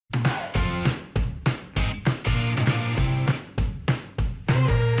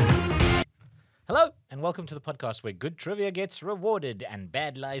and welcome to the podcast where good trivia gets rewarded and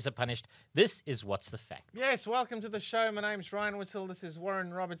bad lies are punished. This is What's the Fact? Yes, welcome to the show. My name's Ryan Whittal. This is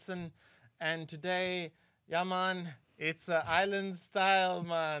Warren Robertson. And today, yeah, man, it's island style,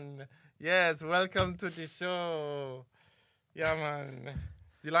 man. Yes, welcome to the show. Yeah, man.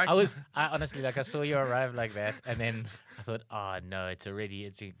 Do you like I honestly, I saw you arrive like that, and then I thought, oh no, it's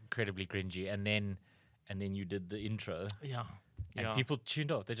incredibly cringy. And then you did the intro. Yeah. And people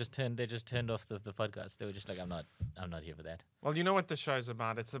tuned off. They just turned off the podcast. They were just like, I'm not here for that. Well, you know what the show's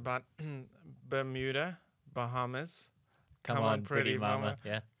about. It's about Bermuda, Bahamas. Come on, pretty mama.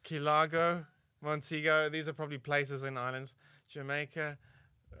 Yeah. Key Largo, Montego. These are probably places in islands. Jamaica,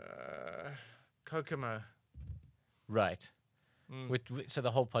 Kokomo. Right. So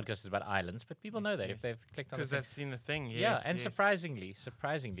the whole podcast is about islands, but people know that if they've clicked on it. Because they've seen the thing, yes. Yeah, and surprisingly,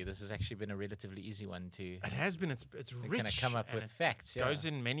 this has actually been a relatively easy one to... It has been. It's rich. Kind of come up with facts, yeah. Goes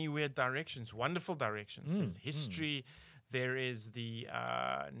in many weird directions, wonderful directions. There's history. There is the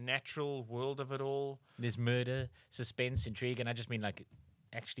natural world of it all. There's murder, suspense, intrigue, and I just mean like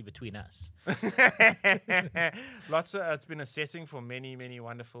actually between us. It's been a setting for many, many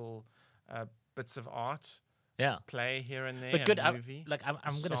wonderful bits of art. Yeah, play here and there. But good. I'm movie, going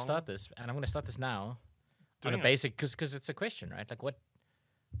to start this, and I'm going to start this now on a basic because it's a question, right? Like, what?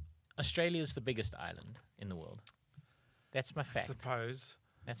 Australia is the biggest island in the world. That's my fact. I suppose.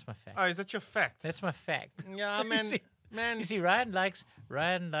 That's my fact. Oh, is that your fact? That's my fact. Yeah, man. You see, Ryan likes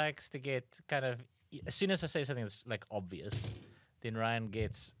to get kind of as soon as I say something that's like obvious, then Ryan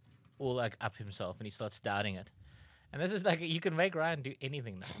gets all like up himself and he starts doubting it. And this is like, you can make Ryan do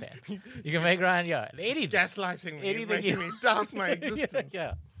anything like that. You can make Ryan, anything. Gaslighting me, anything me doubt my existence.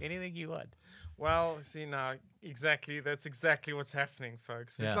 Yeah, anything you want. Well, see now, that's exactly what's happening,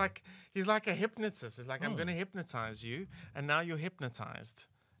 folks. Yeah. He's like a hypnotist. He's like, I'm going to hypnotize you, and now you're hypnotized.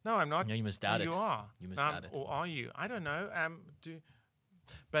 No, I'm not. No, you must doubt it. You are. You must doubt it. Or are you? I don't know.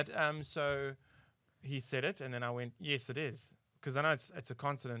 So he said it, and then I went, yes, it is. Because I know it's a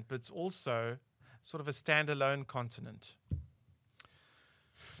continent, but it's also sort of a standalone continent.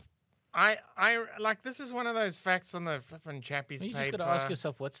 I like, this is one of those facts on the flippin' chappie's paper. You just got to ask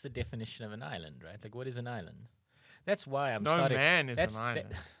yourself, what's the definition of an island, right? Like, what is an island? That's why I'm no starting. No man is an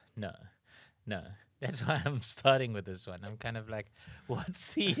island. No. That's why I'm starting with this one. I'm kind of like, what's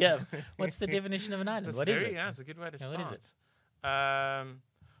the definition of an island? What is it? Yeah, it's a good way to start. What is it?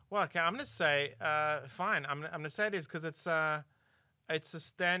 Well, okay, I'm going to say, fine. I'm going to say it is because it's a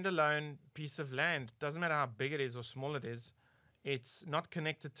standalone piece of land. Doesn't matter how big it is or small it is. It's not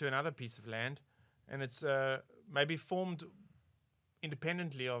connected to another piece of land, and it's maybe formed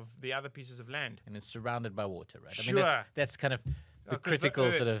independently of the other pieces of land. And it's surrounded by water, right? Sure. I mean, that's kind of the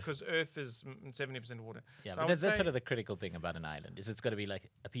critical sort of... Because Earth is 70% water. Yeah, so but that's sort of the critical thing about an island, is it's got to be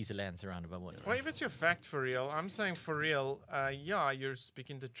like a piece of land surrounded by water. Well, right? if it's your fact for real, I'm saying for real, you're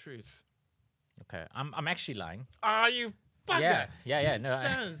speaking the truth. Okay, I'm actually lying. Are you... Yeah. No,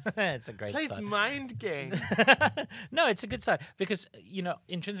 it's a great Plays start. mind game. No, it's a good start because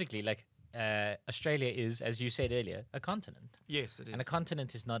intrinsically, like Australia is, as you said earlier, a continent. Yes, it is. And a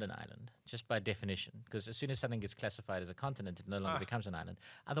continent is not an island, just by definition. Because as soon as something gets classified as a continent, it no longer becomes an island.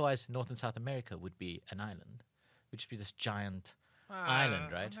 Otherwise, North and South America would be an island. It would just be this giant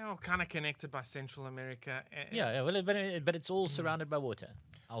island, right? They're all kind of connected by Central America. But it's all surrounded by water,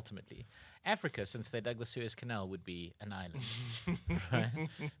 ultimately. Africa, since they dug the Suez Canal, would be an island, right?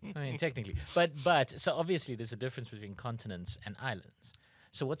 I mean, technically. But so obviously there's a difference between continents and islands.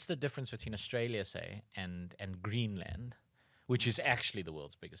 So what's the difference between Australia, say, and Greenland, which is actually the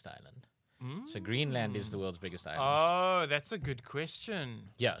world's biggest island? So Greenland is the world's biggest island. Oh, that's a good question.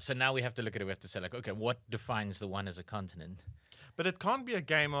 Yeah, so now we have to look at it. We have to say, like, okay, what defines the one as a continent? But it can't be a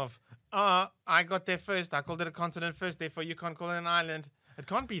game of, I got there first, I called it a continent first, therefore you can't call it an island. It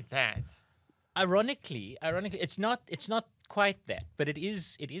can't be that. Ironically, it's not quite that, but it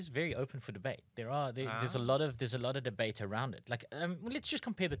is very open for debate. There's a lot of debate around it. Like, let's just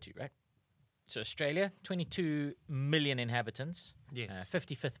compare the two, right? So Australia, 22 million inhabitants, yes,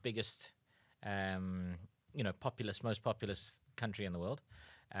 55th biggest, most populous country in the world.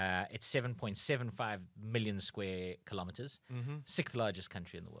 It's 7.75 million square kilometers, sixth largest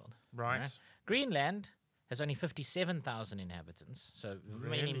country in the world. Right. Greenland has only 57,000 inhabitants, so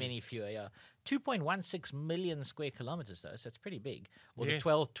many fewer. Yeah, 2.16 million square kilometers though, so it's pretty big. Or the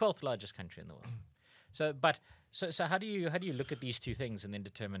 12th largest country in the world. So how do you look at these two things and then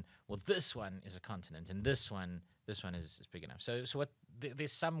determine, well, this one is a continent and this one is big enough? So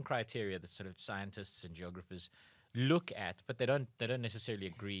there's some criteria that sort of scientists and geographers look at, but they don't necessarily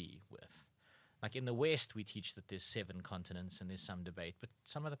agree with. Like in the West, we teach that there's 7 continents and there's some debate, but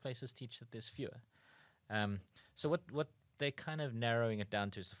some other places teach that there's fewer. So what they're kind of narrowing it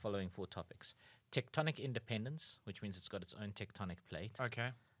down to is the following 4 topics: tectonic independence, which means it's got its own tectonic plate. Okay.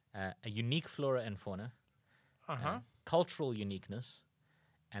 A unique flora and fauna. Cultural uniqueness,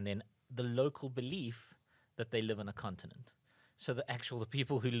 and then the local belief that they live on a continent. So the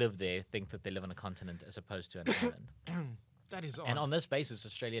people who live there think that they live on a continent as opposed to an island. That is odd. And on this basis,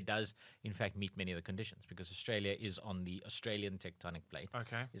 Australia does, in fact, meet many of the conditions because Australia is on the Australian tectonic plate.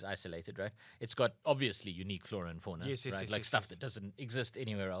 Okay. Is isolated, right? It's got obviously unique flora and fauna, Yes, right? Like stuff that doesn't exist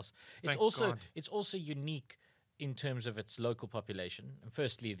anywhere else. Thank God. God. It's also unique in terms of its local population. And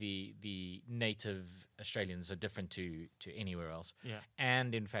firstly, the native Australians are different to anywhere else. Yeah.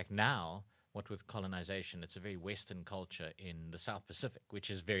 And in fact, now, what with colonization, it's a very Western culture in the South Pacific, which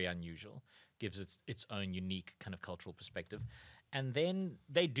is very unusual, gives its own unique kind of cultural perspective. And then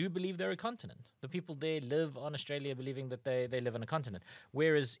they do believe they're a continent. The people there live on Australia believing that they live on a continent.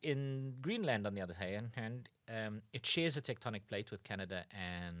 Whereas in Greenland, on the other hand, it shares a tectonic plate with Canada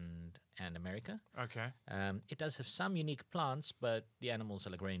and America. Okay. It does have some unique plants, but the animals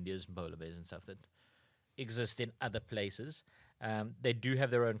are like reindeers and polar bears and stuff that exist in other places. They do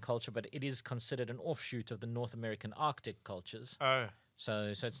have their own culture, but it is considered an offshoot of the North American Arctic cultures. Oh.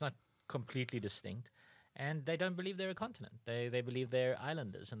 So it's not completely distinct. And they don't believe they're a continent. They believe they're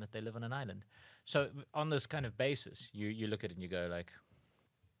islanders and that they live on an island. So on this kind of basis, you look at it and you go like,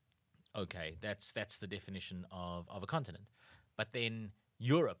 okay, that's the definition of a continent. But then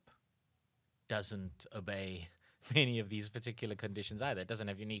Europe doesn't obey many of these particular conditions either. It doesn't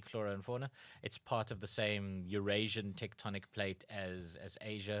have unique flora and fauna. It's part of the same Eurasian tectonic plate as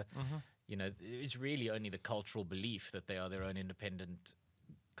Asia. Mm-hmm. You know, it's really only the cultural belief that they are their own independent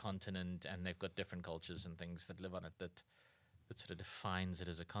continent and they've got different cultures and things that live on it that sort of defines it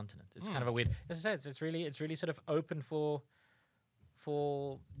as a continent. It's kind of a weird, as I said, it's really sort of open for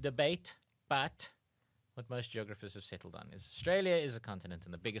debate, but what most geographers have settled on is Australia is a continent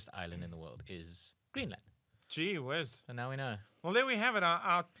and the biggest island in the world is Greenland. Gee whiz. So now we know. Well, there we have it.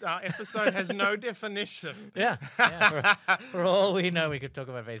 Our episode has no definition. Yeah. For all we know, we could talk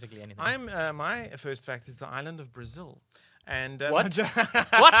about basically anything. My first fact is the island of Brazil. And what?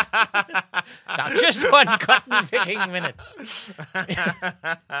 What? Now, just one cotton picking minute.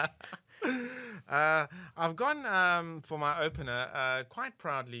 I've gone for my opener quite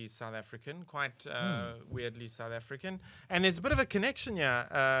proudly South African, quite weirdly South African. And there's a bit of a connection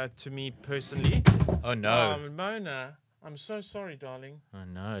here to me personally. Oh, no. Mona, I'm so sorry, darling. Oh,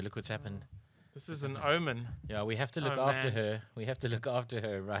 no. Look what's happened. This is an omen. Yeah, we have to look after her. We have to look after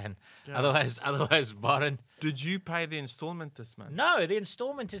her, Ryan. Yeah. Otherwise, Baron. Did you pay the installment this month? No, the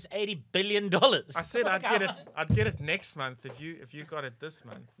installment is $80 billion. I said I'd get it next month if you got it this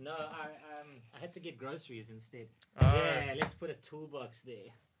month. No, I had to get groceries instead. Oh. Yeah, let's put a toolbox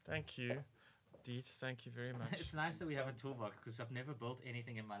there. Thank you, Deets. Thank you very much. It's nice that we have a toolbox because I've never built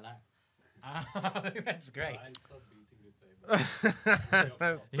anything in my life. That's great.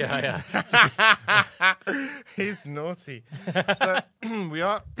 Yeah. He's naughty. So we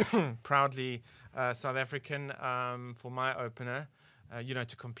are proudly South African for my opener.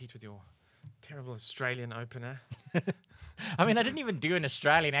 To compete with your terrible Australian opener. I mean, I didn't even do an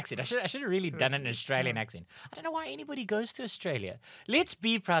Australian accent. I should have really done an Australian accent. I don't know why anybody goes to Australia. Let's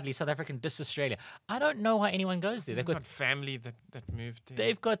be proudly South African, dis Australia. I don't know why anyone goes there. They've got family that moved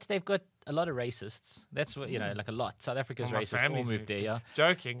there. They've got a lot of racists. That's what like a lot. South Africa's racist all moved there, yeah.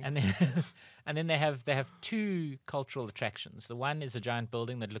 Joking. And then they have 2 cultural attractions. The one is a giant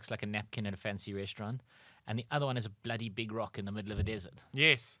building that looks like a napkin at a fancy restaurant, and the other one is a bloody big rock in the middle of a desert.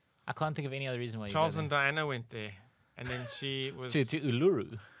 Yes. I can't think of any other reason why. Charles and Diana went there, and then she was to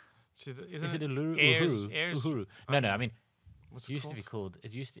Uluru. Is it Uluru? Uhuru. No. I mean, what's it used to be called.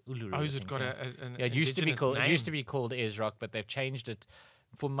 It used to Uluru. Oh, has it got an it used to be called. name? It used to be called Ayers Rock, but they've changed it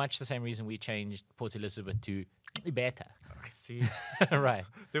for much the same reason we changed Port Elizabeth to Ibeta. I see. Right.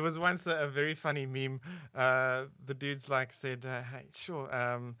 There was once a very funny meme. The dudes said, "Hey, sure."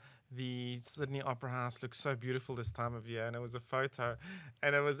 The Sydney Opera House looks so beautiful this time of year, and it was a photo,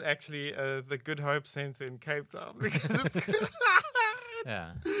 and it was actually the Good Hope Centre in Cape Town because it's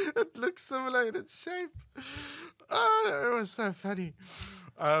Yeah. it looks similar in its shape. Oh, it was so funny.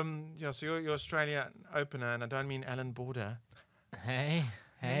 So your Australia opener, and I don't mean Alan Border. Hey.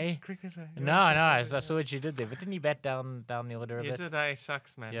 Cricketer. No, I saw what you did there, but didn't he bat down the order a bit? You did,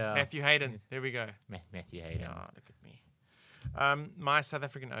 shucks, man. Yeah. Matthew Hayden. There we go. Matthew Hayden. Oh, look at me. My South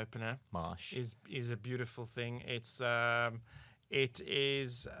African opener Marsh is a beautiful thing. It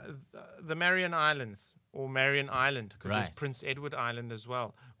is the Marion Islands or Marion Island because there's Prince Edward Island as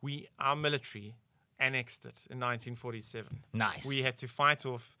well. Our military annexed it in 1947. Nice. We had to fight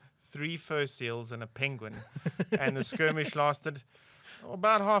off 3 fur seals and a penguin, and the skirmish lasted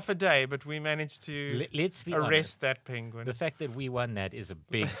about half a day, but we managed to Let's be arrest honest. that penguin. The fact that we won that is a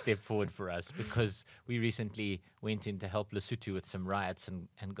big step forward for us, because we recently went in to help Lesotho with some riots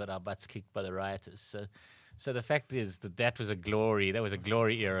and got our butts kicked by the rioters. So the fact is that was a glory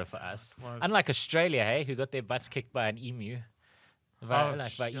era for us. Unlike Australia, hey, who got their butts kicked by an emu. By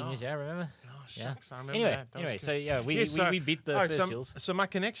emus, yeah, remember? Oh, shucks, I remember that. Anyway, good. so yeah, we beat the fur seals. So my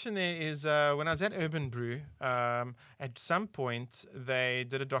connection there is when I was at Urban Brew, at some point they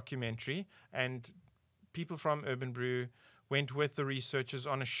did a documentary, and people from Urban Brew went with the researchers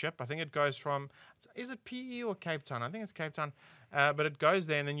on a ship. I think it goes from, is it PE or Cape Town? I think it's Cape Town. But it goes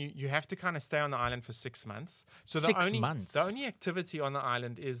there, and then you have to kind of stay on the island for 6 months. So the only activity on the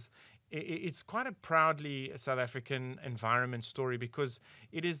island is, it's quite a proudly South African environment story, because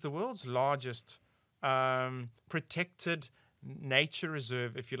it is the world's largest protected nature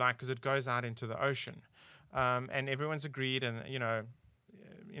reserve, if you like, because it goes out into the ocean. And everyone's agreed, and,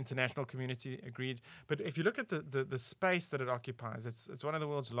 international community agreed. But if you look at the space that it occupies, it's one of the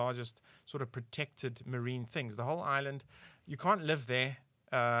world's largest sort of protected marine things. The whole island, you can't live there.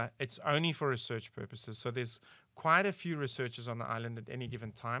 It's only for research purposes. So there's quite a few researchers on the island at any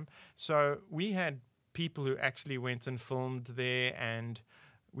given time. So we had people who actually went and filmed there, and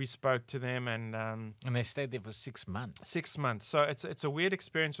we spoke to them, and they stayed there for 6 months. 6 months. So it's a weird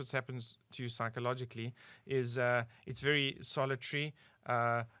experience. What happens to you psychologically is it's very solitary.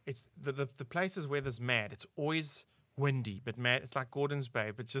 It's the places where there's mad. It's always windy, but mad. It's like Gordon's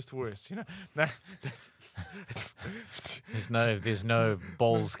Bay, but just worse. There's no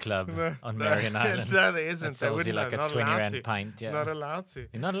bowls club on Marion Island. No, there isn't. That sells you like a 20 rand pint. Yeah. Not allowed to.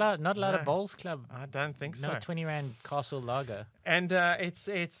 You're not allowed a bowls club. I don't think so. No 20 rand Castle Lager. And it's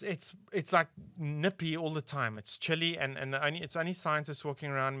like nippy all the time. It's chilly, and it's only scientists walking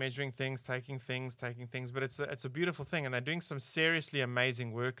around measuring things, taking things. But it's a beautiful thing, and they're doing some seriously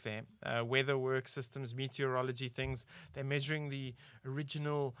amazing work there. Weather work systems, meteorology things. They're measuring the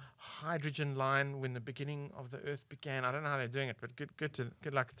original hydrogen line when the beginning of the Earth began. I don't know how they're doing it, but good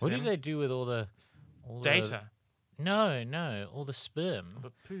luck to them. What do they do with all the data? No, all the sperm.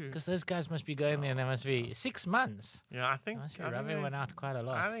 The poo. Because those guys must be going there, and they must be 6 months. Yeah, I think. Must be rubbing one out quite a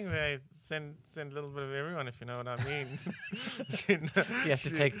lot. I think they send a little bit of everyone, if you know what I mean. You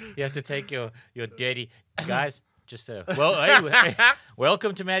have to take your dirty guys. Just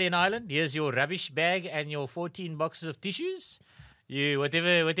welcome to Marion Island. Here's your rubbish bag and your 14 boxes of tissues. You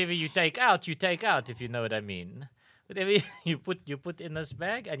whatever you take out, if you know what I mean. Whatever you put in this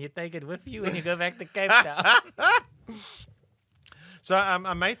bag, and you take it with you when you go back to Cape Town. So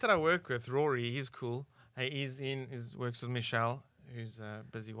a mate that I work with, Rory, he's cool. He works with Michelle, who's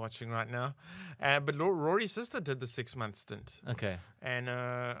busy watching right now. But Rory's sister did the 6-month stint. Okay. And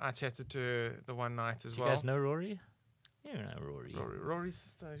I chatted to her the one night as well. Do you guys know Rory? You know Rory. Rory's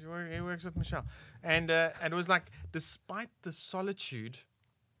sister. He works with Michelle. And it was like, despite the solitude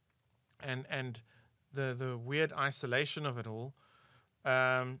and the weird isolation of it all,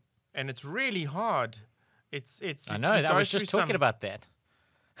 and it's really hard. I know. I was just talking about that.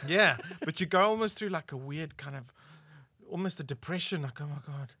 Yeah, but you go almost through like a weird kind of, almost a depression. Like, oh my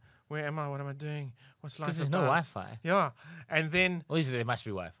God, where am I? What am I doing? What's life about? Because there's no Wi-Fi. Yeah, and then there must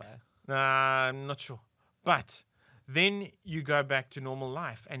be Wi-Fi. I'm not sure, but then you go back to normal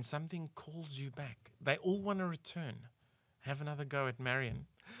life, and something calls you back. They all want to return. Have another go at Marion.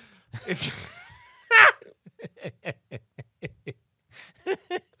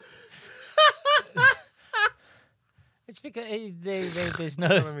 It's because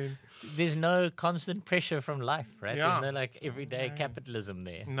there's no constant pressure from life, right? Yeah. There's no like everyday capitalism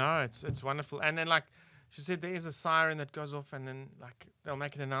there. No, it's wonderful. And then like she said, there is a siren that goes off, and then like they'll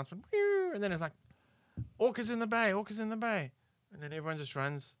make an announcement, and then it's like, orcas in the bay, and then everyone just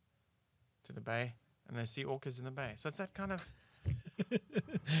runs to the bay, and they see orcas in the bay. So it's that kind of.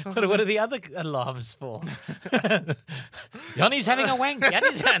 What are the other alarms for? Yanni's having a wank.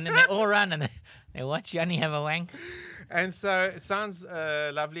 And then they all run and they watch Yanni have a wank. And so it sounds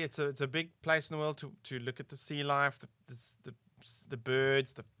lovely. It's a big place in the world to look at the sea life, the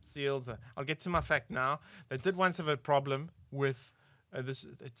birds, the seals. I'll get to my fact now. They did once have a problem with this.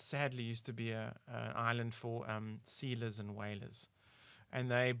 It sadly used to be an island for sealers and whalers,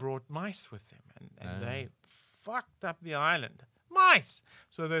 and they brought mice with them, and they fucked up the island. Mice.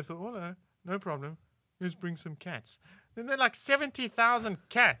 So they thought, oh no problem. Let's bring some cats. Then they're like 70,000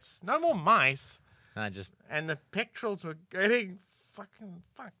 cats. No more mice. And the pectorals were getting fucking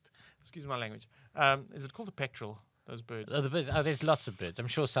fucked. Excuse my language. Is it called a pectoral? those birds. Oh, the birds. Oh, there's lots of birds. I'm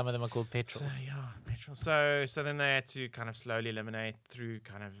sure some of them are called So, petrels. petrol. So then they had to kind of slowly eliminate through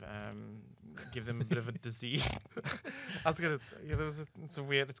kind of give them a bit of a disease. I was gonna. Yeah,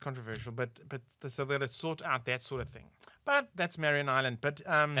 it's controversial, so they're gonna sort out that sort of thing. But that's Marion Island. But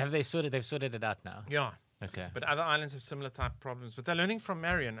They've sorted it out now. yeah. Okay. But other islands have similar type problems. But they're learning from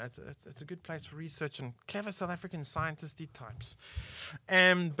Marion. It's a good place for research and clever South African scientisty types.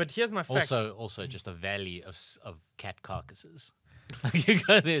 But here's my fact. Also just a valley of cat carcasses. You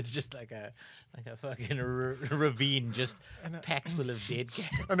go there, it's just like a fucking ravine, just packed full of dead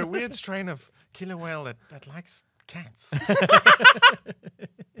cats. And a weird strain of killer whale that likes cats.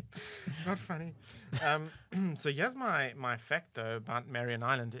 Not funny. So here's my fact though about Marion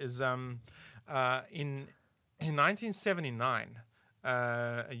Island is in 1979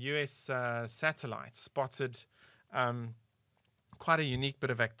 a US satellite spotted quite a unique bit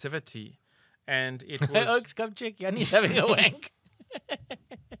of activity, and it was Oaks, come check. Yanni's having a wank.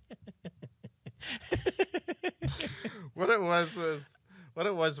 What it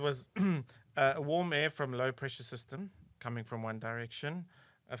was a warm air from low pressure system coming from one direction,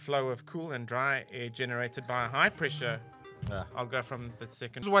 a flow of cool and dry air generated by a high pressure. I'll go from the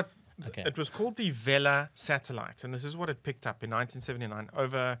second. This is what it was called, the Vela satellite, and this is what it picked up in 1979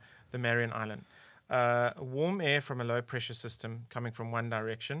 over the Marion Island. Warm air from a low pressure system coming from one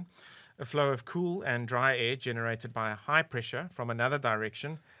direction, a flow of cool and dry air generated by a high pressure from another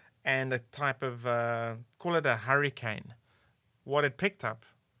direction, and a type of, call it a hurricane. What it picked up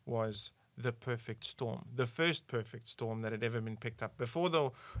was the perfect storm, the first perfect storm that had ever been picked up before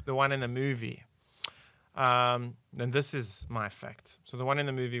the one in the movie. And this is my fact. So the one in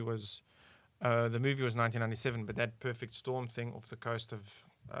the movie was 1997, but that perfect storm thing off the coast of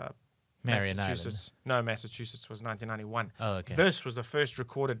Marion Massachusetts. No, Massachusetts was 1991. Oh, okay. This was the first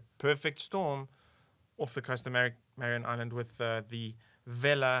recorded perfect storm off the coast of Marion Island with the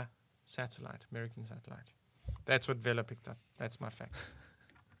Vela satellite, American satellite. That's what Vela picked up. That's my fact.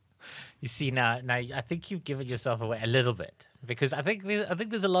 You see, now I think you've given yourself away a little bit, because I think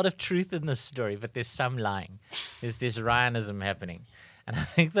there's a lot of truth in this story, but there's some lying. There's this Ryanism happening, and I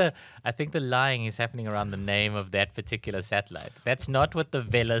think the lying is happening around the name of that particular satellite. That's not what the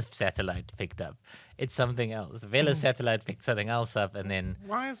Vela satellite picked up. It's something else. The Vela satellite picked something else up, and then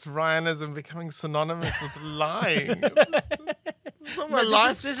why is Ryanism becoming synonymous with lying? It's not my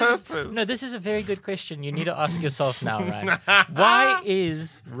life's purpose. This is a very good question. You need to ask yourself now, Ryan. Why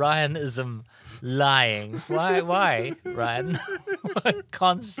is Ryanism lying? Why, Ryan?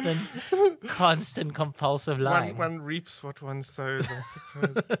 constant compulsive lying. One reaps what one sows, I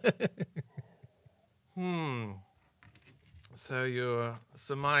suppose. So you're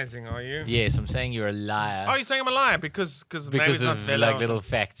surmising, are you? Yes, I'm saying you're a liar. Oh, you're saying I'm a liar because maybe it's not of Vela like little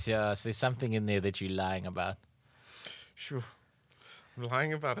facts. Yeah, so there's something in there that you're lying about. Sure. I'm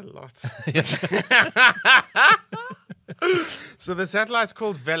lying about a lot. So the satellite's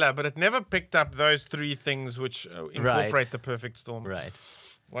called Vela, but it never picked up those three things which incorporate the perfect storm. Right.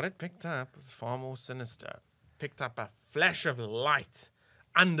 What it picked up was far more sinister. Picked up a flash of light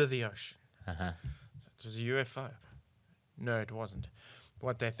under the ocean. Uh-huh. It was a UFO. No, it wasn't.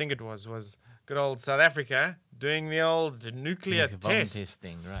 What they think it was good old South Africa doing the old nuclear test.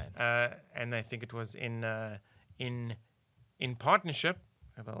 Testing, right. And they think it was in partnership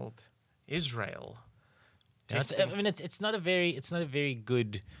with old Israel. It's not a very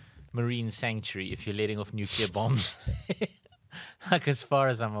good marine sanctuary if you're letting off nuclear bombs. Like, as far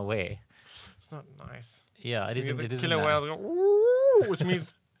as I'm aware. It's not nice. Yeah, it isn't. The killer whales go, ooh, which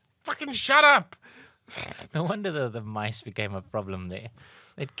means fucking shut up. No wonder the mice became a problem there.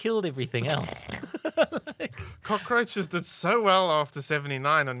 It killed everything else. Cockroaches did so well after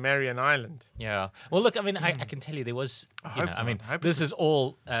 79 on Marion Island. Yeah. Well, look, I can tell you there was, this is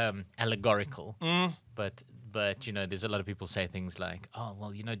all allegorical, but there's a lot of people say things like, oh,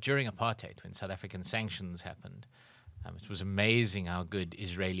 well, during apartheid, when South African sanctions happened, it was amazing how good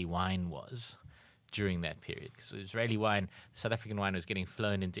Israeli wine was during that period. Because Israeli wine, South African wine was getting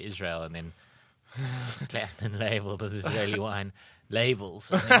flown into Israel and then slapped and labeled as Israeli wine labels,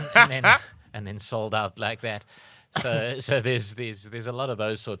 and then sold out like that. So there's a lot of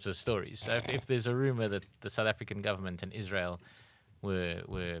those sorts of stories. So if there's a rumor that the South African government and Israel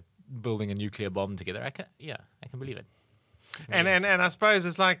were building a nuclear bomb together, I can believe it. And I suppose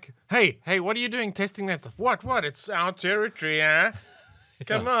it's like, hey, what are you doing testing that stuff? What? It's our territory, huh?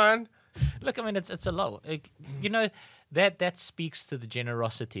 Come on. Look, it's a lot. That speaks to the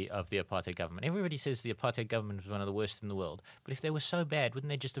generosity of the apartheid government. Everybody says the apartheid government was one of the worst in the world. But if they were so bad, wouldn't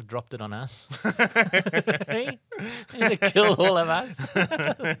they just have dropped it on us? To kill all of us?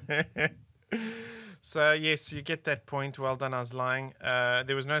 So, yes, you get that point. Well done, I was lying.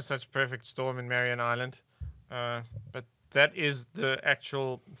 There was no such perfect storm in Marion Island. But that is the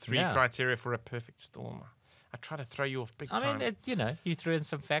actual 3 criteria for a perfect storm. I try to throw you off big time. I mean, you threw in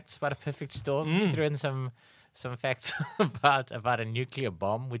some facts about a perfect storm. You threw in some facts about a nuclear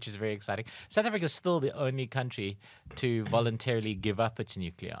bomb, which is very exciting. South Africa is still the only country to voluntarily give up its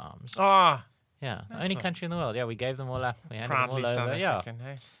nuclear arms. Ah. Yeah, only country in the world. Yeah, we gave them all up. We handed Proudly them all South over. African,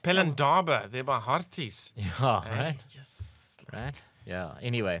 hey? Pelindaba, they're by hearties. Yeah, right. Yes. Right. Yeah.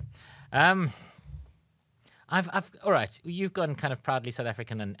 Anyway, I've all right. You've gone kind of proudly South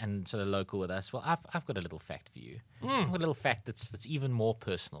African and sort of local with us. Well, I've got a little fact for you. I've got a little fact that's even more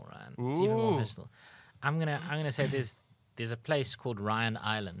personal, Ryan. It's even more personal. I'm gonna say there's a place called Ryan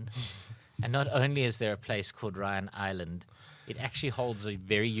Island, and not only is there a place called Ryan Island, it actually holds a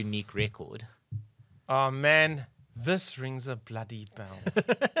very unique record. Oh man, this rings a bloody bell.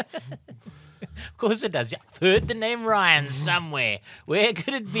 Of course it does. I've heard the name Ryan somewhere. Where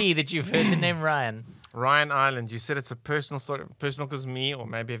could it be that you've heard the name Ryan? Ryan Island. You said it's a personal story, personal because me, or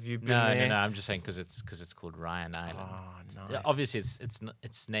maybe have you been there? No. I'm just saying because it's called Ryan Island. Oh, nice. Obviously,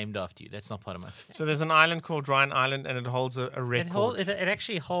 it's named after you. That's not part of my fact. So there's an island called Ryan Island, and it holds a record. It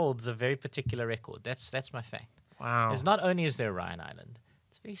actually holds a very particular record. That's my fact. Wow. It's not only is there Ryan Island,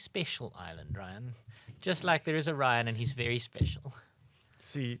 it's a very special island, Ryan. Just like there is a Ryan, and he's very special.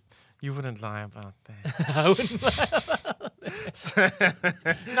 See, you wouldn't lie about that. I wouldn't lie about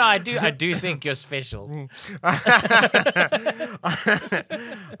that. No, I do think you're special.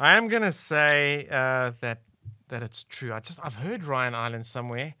 I am gonna say that it's true. I've heard Ryan Island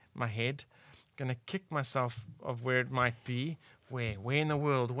somewhere in my head. Gonna kick myself of where it might be. Where in the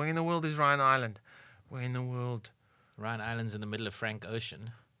world? Where in the world is Ryan Island? Where in the world? Ryan Island's in the middle of Frank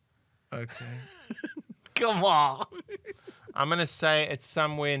Ocean. Okay. Come on. I'm gonna say it's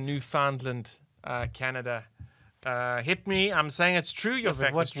somewhere in Newfoundland, Canada. Hit me. I'm saying it's true. Your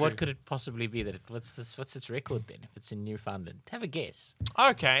fact is true. What could it possibly be? What's its record then? If it's in Newfoundland, have a guess.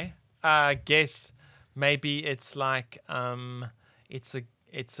 Okay. Guess maybe it's like it's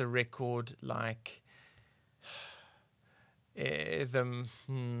a record like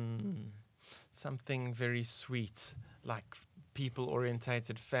something very sweet, like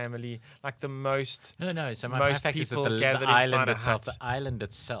people-orientated family, like the most. No. So my most fact is that people the gathered island inside a itself, hut. the island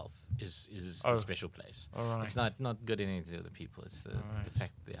itself is the special place. All right. It's not good anything to do with the people. It's the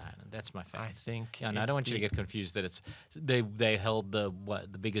fact of the island. That's my fact. I think. Yeah, no, I don't want you to get confused that it's they held the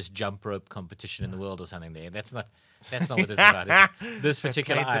biggest jump rope competition in the world or something there. That's not what this is about. This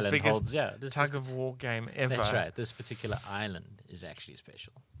particular island holds this tug of war game ever. That's right. This particular island is actually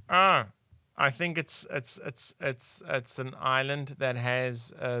special. Oh, I think it's an island that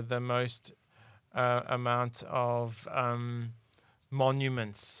has the most amount of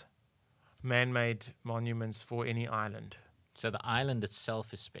monuments, man-made monuments for any island. So the island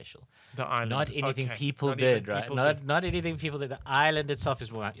itself is special. The island, not anything people Not did, even right? people Not anything people did. The island itself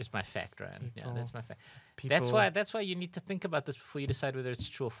is my fact, right? Yeah, that's my fact. That's why you need to think about this before you decide whether it's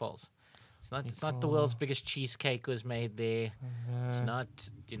true or false. It's not the world's biggest cheesecake was made there. It's not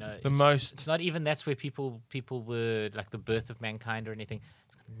it's not even that's where people were like the birth of mankind or anything.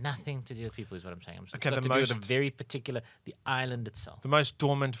 It's got nothing to do with people is what I'm saying. It's got to do with a very particular the island itself. The most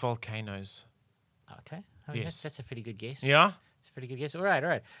dormant volcanoes. Okay. Yes. That's a pretty good guess. Yeah. It's a pretty good guess. All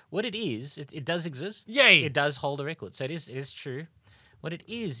right. What it is, it does exist. Yay! It does hold a record. So it is true. What it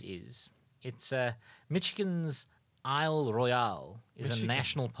is it's Michigan's Isle Royale is a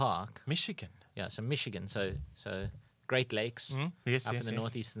national park. Michigan. Yeah, so Michigan. So Great Lakes Yes, in the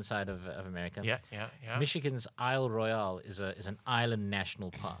northeastern side of America. Yeah. Michigan's Isle Royale is an island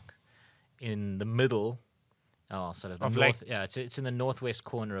national park in the middle. Sort of the north. Lake. Yeah, it's in the northwest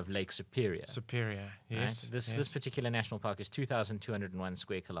corner of Lake Superior. Yes. Right? This particular national park is 2,201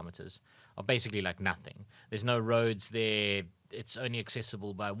 square kilometers of basically like nothing. There's no roads there. It's only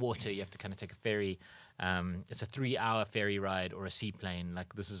accessible by water. You have to kind of take a ferry. It's a 3-hour ferry ride or a seaplane.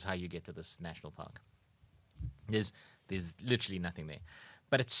 Like this is how you get to this national park. There's literally nothing there,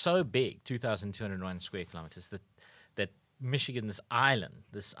 but it's so big, 2,201 square kilometers, that Michigan's island,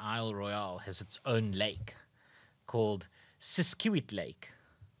 this Isle Royale, has its own lake called Siskiwit Lake,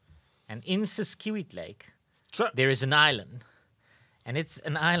 and in Siskiwit Lake there is an island, and it's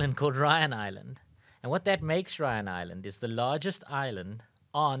an island called Ryan Island. And what that makes Ryan Island is the largest island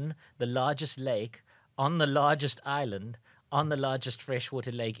on the largest lake on the largest island on the largest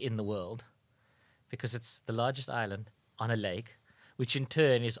freshwater lake in the world, because it's the largest island on a lake, which in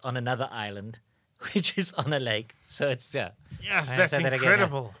turn is on another island, which is on a lake. So it's Yes, that's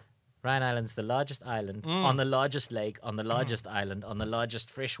incredible. Ryan Island's the largest island on the largest lake on the largest island on the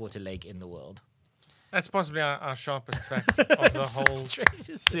largest freshwater lake in the world. That's possibly our sharpest fact of the whole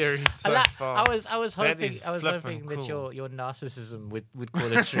series so far. I was hoping that cool. your narcissism would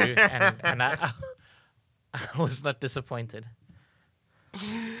call it true, and I was not disappointed.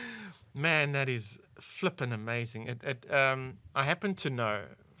 Man, that is flippin' amazing. I happen to know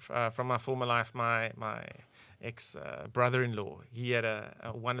from my former life, my ex brother-in-law. He had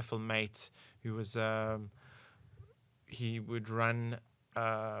a wonderful mate who was he would run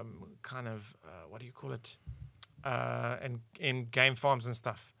kind of what do you call it? In game farms and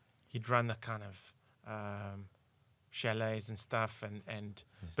stuff. He'd run the kind of chalets and stuff,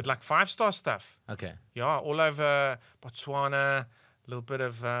 but like 5-star stuff. Okay. Yeah, all over Botswana. A little bit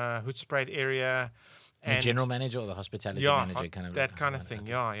of Hoedspruit area. And the general manager or the hospitality manager kind of that kind of thing.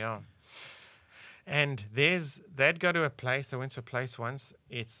 Okay. Yeah. And they'd go to a place. They went to a place once.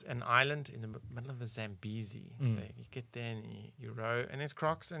 It's an island in the middle of the Zambezi. So you get there and you row, and there's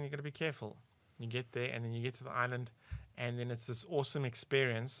crocs, and you got to be careful. You get there, and then you get to the island, and then it's this awesome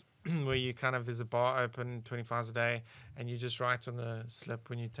experience where you there's a bar open 24 hours a day, and you just write on the slip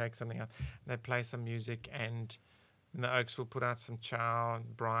when you take something out. And they play some music, and the Oaks will put out some chow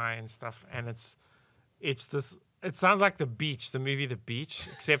and braai and stuff, and it's this. It sounds like the movie The Beach,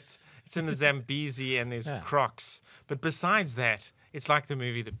 except it's in the Zambezi and there's crocs. But besides that, it's like the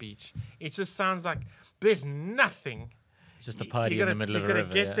movie The Beach. It just sounds like there's nothing. It's just a party in the middle of a river. You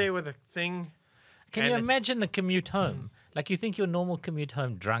gotta get there with a thing. Can you imagine the commute home? Like, you think your normal commute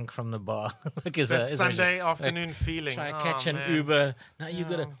home drunk from the bar. Like, is that Sunday afternoon feeling. Try catch an Uber. No, you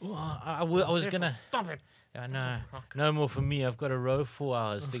gotta. I was gonna. Stop it. I know. No more for me. I've got to row 4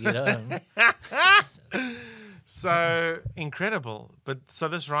 hours to get home. So incredible. So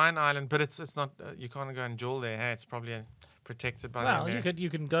this Ryan Island, but it's not. You can't go and jewel there. Hey, it's probably protected by. Well, you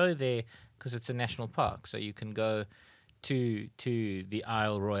can go there because it's a national park. So you can go to the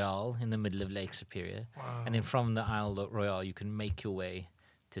Isle Royale in the middle of Lake Superior, and then from the Isle Royale you can make your way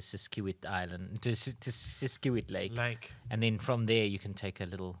to Siskiwit Island, to Siskiwit Lake, and then from there you can take a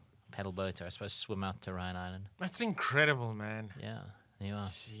little paddle boat, or I suppose swim out to Ryan Island. That's incredible, man. Yeah, there you are.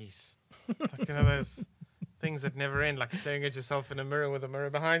 Jeez, like those things that never end, like staring at yourself in a mirror with a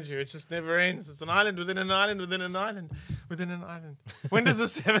mirror behind you. It just never ends. It's an island within an island within an island within an island. When does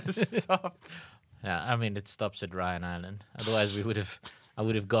this ever stop? Yeah, I mean, it stops at Ryan Island. Otherwise, I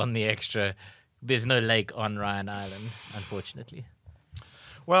would have gone the extra. There's no lake on Ryan Island, unfortunately.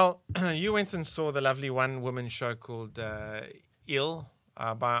 Well, you went and saw the lovely one-woman show called Il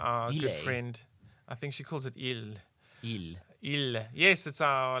by our good friend. I think she calls it Il. Il. Yes, it's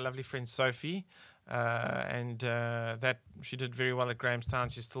our lovely friend Sophie. And that she did very well at Grahamstown.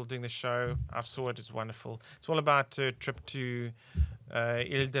 She's still doing the show. I saw it. It's wonderful. It's all about a trip to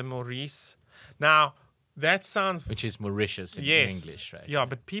Ile de Maurice. Now, that sounds... Which is Mauritius in English, right? Yeah,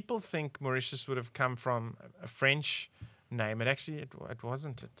 but people think Mauritius would have come from a French name. It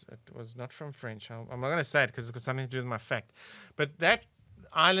wasn't. It was not from French. I'm not going to say it because it's got something to do with my fact. But that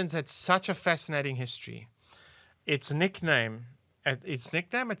island's had such a fascinating history. Its nickname...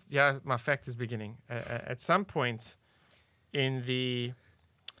 my fact is beginning. At some point in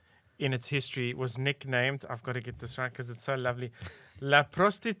its history, was nicknamed, I've got to get this right because it's so lovely, La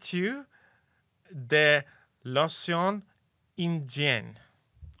Prostituée de l'Océan Indien.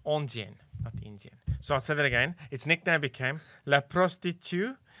 Indien, not Indian. So I'll say that again. Its nickname became La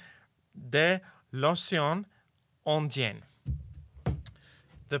Prostituée de l'Océan Indien.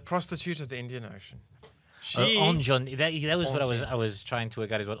 The prostitute of the Indian Ocean. Onjon. That was what I was trying to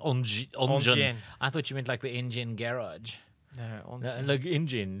work out. Is what Onjon. I thought you meant like the engine garage. No, like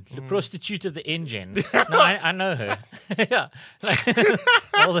engine. The prostitute of the engine. No, I know her. Yeah, like,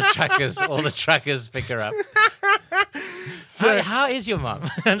 all the truckers pick her up. So, how is your mom?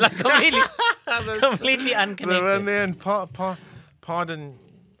 Like completely unconnected. The one there in Pardon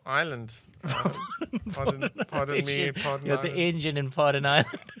Island. Pardon me. You're the engine in Pardon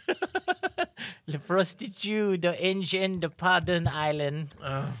Island. Le prostitute, the engine, the Pardon Island.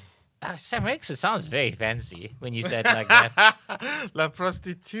 That makes it sounds very fancy when you say it like that. La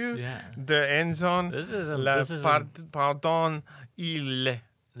prostitute, the engine, Pardon Ile.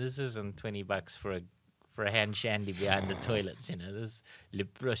 This isn't $20 for a hand shandy behind the toilets, you know. This Le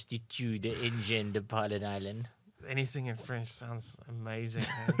prostitute, the engine, the Pardon Island. Anything in French sounds amazing.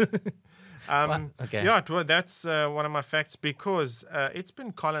 Okay. Yeah, that's one of my facts because it's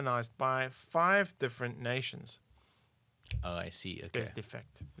been colonized by 5 different nations. Oh, I see. Okay. That's the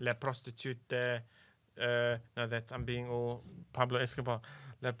fact. La prostitute. No, that I'm being all Pablo Escobar.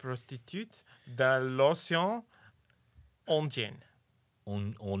 La prostitute de l'Océan Indien.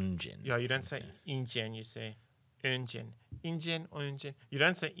 Indien. Yeah, you don't say Indien, you say Ungen. Ingen, Ungen. You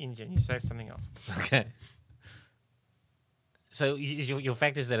don't say Ingen, you say something else. Okay. So your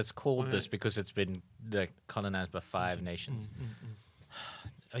fact is that it's called this because it's been colonized by 5 nations.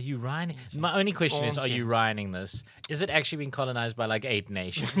 Are you rhyming? My only question is, are you rhyming this? Is it actually being colonized by like 8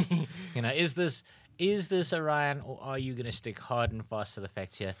 nations? Is this a Ryan, or are you going to stick hard and fast to the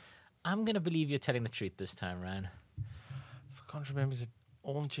facts here? I'm going to believe you're telling the truth this time, Ryan. So I can't remember, is it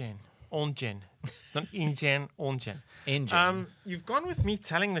Ongen? Ongen. It's not Ingen, Ongen. Ingen. You've gone with me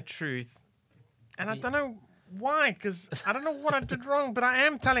telling the truth, and I don't know why, because I don't know what I did wrong, but I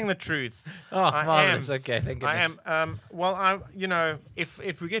am telling the truth. Oh, marvelous. Okay, thank goodness. I am. Well,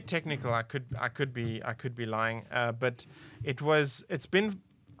 if we get technical, I could be lying. But it's been.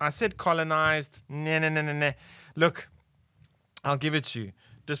 I said colonized. Nah. Look, I'll give it to you.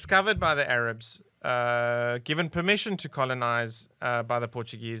 Discovered by the Arabs, given permission to colonize by the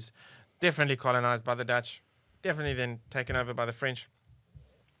Portuguese, definitely colonized by the Dutch, definitely then taken over by the French,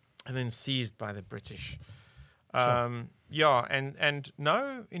 and then seized by the British. Sure. Yeah, and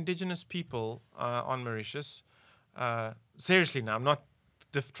no indigenous people on Mauritius. Seriously, now I'm not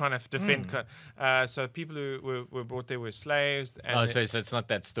trying to defend. So people who were brought there were slaves. And so it's not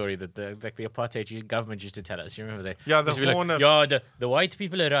that story that the apartheid government used to tell us. You remember that? Yeah, the white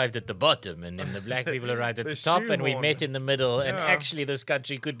people arrived at the bottom, and then the black people arrived at the top, and we met in the middle. And actually, this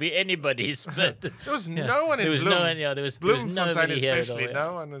country could be anybody's. But there was no one in Bloem. There was nobody here at all.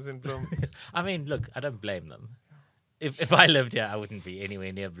 No one was in Bloem. I mean, look, I don't blame them. If I lived here, I wouldn't be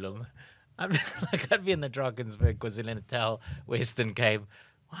anywhere near Bloem. I'd be in the Drakensberg, KwaZulu-Natal, Western Cape.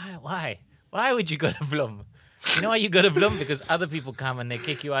 Why would you go to Bloem? You know why you go to Bloem? Because other people come and they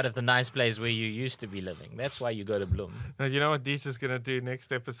kick you out of the nice place where you used to be living. That's why you go to Bloem. Now, you know what Dees is going to do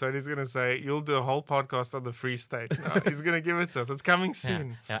next episode? He's going to say, you'll do a whole podcast on the Free State. No, he's going to give it to us. It's coming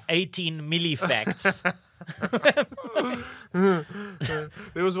soon. Yeah. 18 millifacts.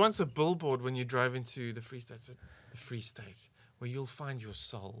 There was once a billboard when you drove into the Free State. It said, the Free State, where you'll find your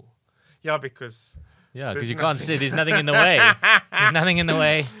soul. Yeah, because you can't see. There's nothing in the way. There's nothing in the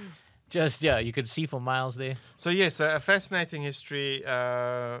way. Just, you could see for miles there. So, yes, a fascinating history.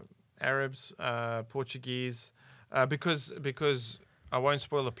 Arabs, Portuguese. Because I won't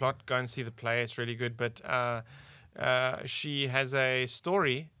spoil the plot. Go and see the play. It's really good. But she has a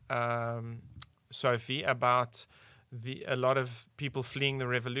story, Sophie, about a lot of people fleeing the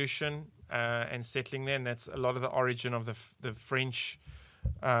revolution and settling there. And that's a lot of the origin of the French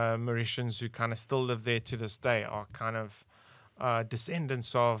Mauritians who kind of still live there to this day are kind of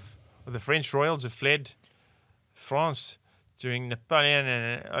descendants of the French royals who fled France during Napoleon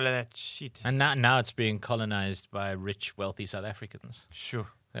and all of that shit. And now it's being colonized by rich, wealthy South Africans. Sure.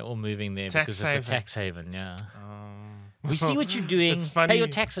 They're all moving there because it's a tax haven, yeah. We see what you're doing. It's funny. Pay your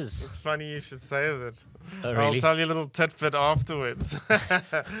taxes. It's funny you should say that. Oh, really? I'll tell you a little tidbit afterwards.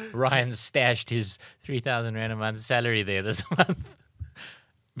 Ryan stashed his 3,000 Rand a month salary there this month.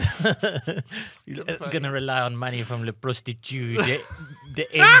 Going to rely on money from the prostitute, the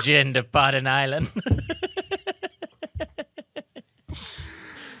engine, the Pardon Island.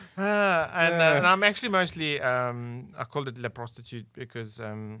 And I'm actually mostly, I called it La Prostitute because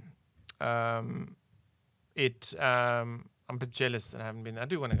I'm a bit jealous that I haven't been. I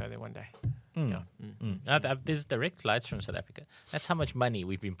do want to go there one day. There's direct flights from South Africa. That's how much money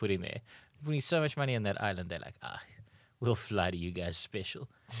we've been putting there. We're putting so much money on that island. They're like, we'll fly to you guys special.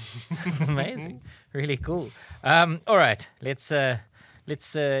 Amazing, really cool. All right, let's take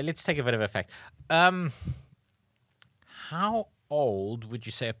a bit of a fact. How old would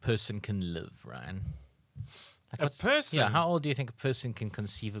you say a person can live, Ryan? A person? Yeah, how old do you think a person can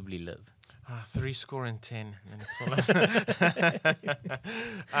conceivably live? 70.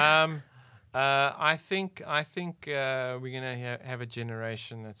 I think we're gonna have a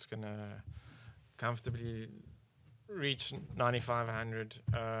generation that's gonna comfortably reach 95, 100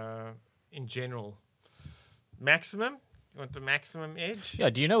 in general. Maximum? You want the maximum age? Yeah.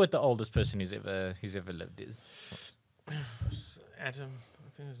 Do you know what the oldest person who's ever lived is? Adam. I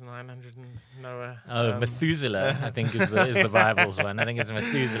think it's 900 and Noah. Methuselah, I think is the Bible's one. I think it's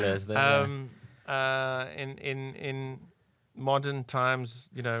Methuselah. Is the in modern times,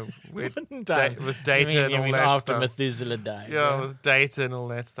 with with data and all that after stuff. Methuselah died. Yeah, with data and all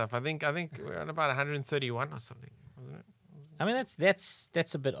that stuff. I think we're on about 131 or something, wasn't it? I mean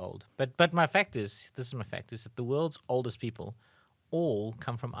that's a bit old. But my fact is that the world's oldest people all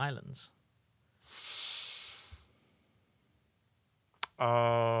come from islands.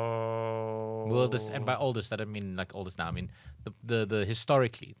 Oh. Oldest, and by oldest I don't mean like oldest now. I mean the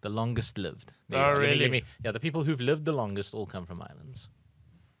historically the longest lived. Really? The people who've lived the longest all come from islands.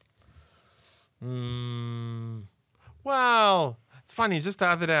 Well, it's funny. Just the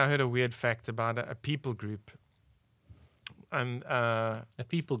other day, I heard a weird fact about a people group. And A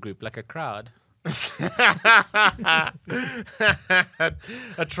people group, like a crowd.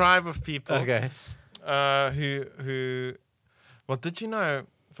 a tribe of people. Okay. Who well, did you know,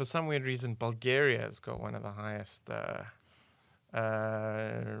 for some weird reason, Bulgaria has got one of the highest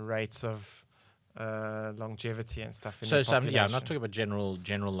rates of longevity and stuff in the population. I'm not talking about general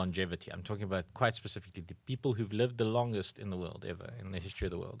longevity. I'm talking about quite specifically the people who've lived the longest in the world ever, in the history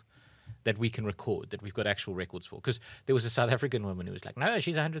of the world, that we can record, that we've got actual records for. Because there was a South African woman who was like, no,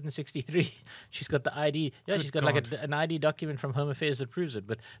 she's 163. She's got the ID. Yeah, she's got like an ID document from Home Affairs that proves it.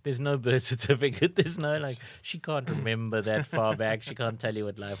 But there's no birth certificate. There's no, like, she can't remember that far back. She can't tell you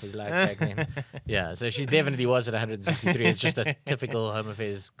what life was like back then. Yeah, so she definitely was at 163. It's just a typical Home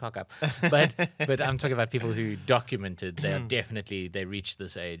Affairs cock-up. But I'm talking about people who documented they are definitely, they reached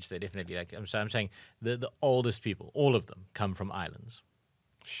this age. They're definitely like, so I'm saying the oldest people, all of them, come from islands.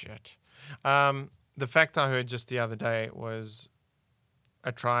 Shit. The fact I heard just the other day was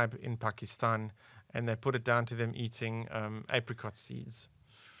a tribe in Pakistan, and they put it down to them eating apricot seeds.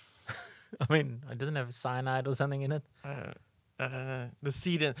 I mean, it doesn't have cyanide or something in it. The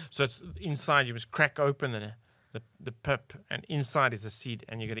seed, so it's inside. You must crack open the pip, and inside is a seed,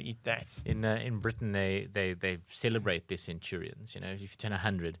 and you're going to eat that. In Britain, they celebrate their centurions. You know, if you turn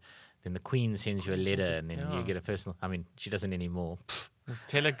 100, then the Queen sends you a letter, and then you get a personal. I mean, she doesn't anymore.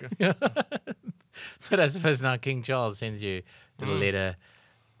 Telegram. But I suppose now King Charles sends you a little letter.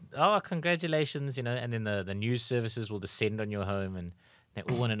 Oh, congratulations! You know, and then the news services will descend on your home, and they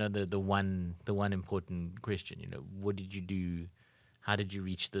all want to know the one important question. You know, what did you do? How did you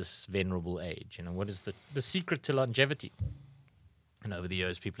reach this venerable age? You know, what is the secret to longevity? And over the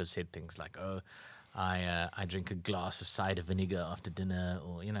years, people have said things like, "Oh, I drink a glass of cider vinegar after dinner,"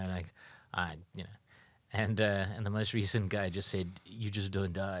 or and the most recent guy just said, "You just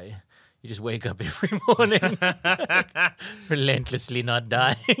don't die. You just wake up every morning, relentlessly not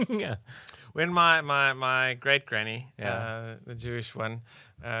dying." When my great granny, the Jewish one,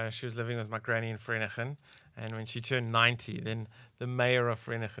 she was living with my granny in Vereeniging, and when she turned 90, then the mayor of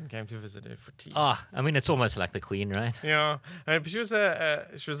Vereeniging came to visit her for tea. Ah, I mean, it's almost like the Queen, right? Yeah, she was a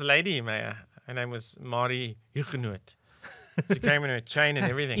lady mayor. Her name was Marie Huguenot. She came in her chain and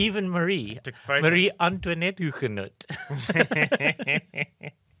everything. Even Marie Antoinette Huguenot.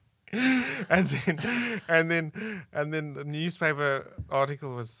 and then the newspaper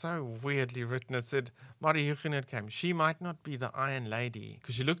article was so weirdly written. It said Marie Huguenot came. She might not be the Iron Lady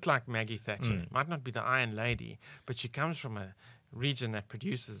because she looked like Maggie Thatcher. Might not be the Iron Lady, but she comes from a region that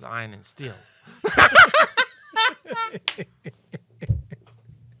produces iron and steel.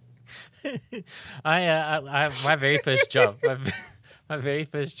 My very first job. My very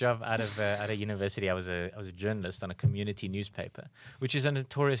first job out of university, I was a journalist on a community newspaper, which is a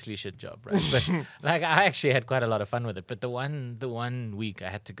notoriously shit job, right? But like, I actually had quite a lot of fun with it. But the one week I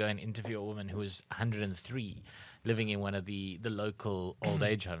had to go and interview a woman who was 103, living in one of the local old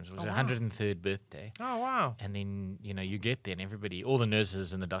age homes. It was her 103rd birthday. Oh wow! And then you get there and everybody, all the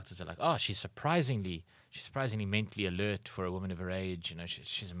nurses and the doctors are like, "Oh, she's surprisingly mentally alert for a woman of her age. You know,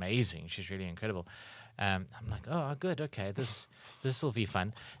 she's amazing. She's really incredible." I'm like, "Oh, good, okay, this will be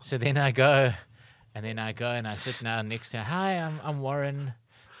fun." So then I go and I sit down next to her. "Hi, I'm Warren."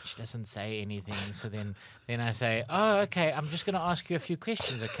 She doesn't say anything. So then I say, "Oh, okay, I'm just gonna ask you a few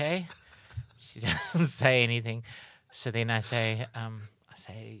questions, okay?" She doesn't say anything. So then I say,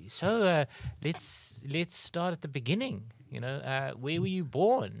 "So let's start at the beginning. You know, where were you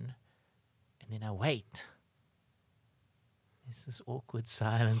born?" And then I wait. There's this awkward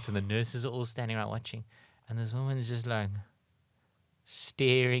silence, and the nurses are all standing around watching, and this woman is just like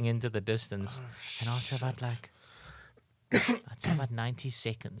staring into the distance. And after about I'd say about 90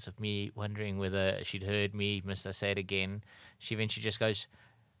 seconds of me wondering whether she'd heard me, must I say it again, she eventually just goes,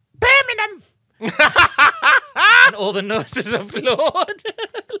 "Birmingham!" And all the nurses applaud.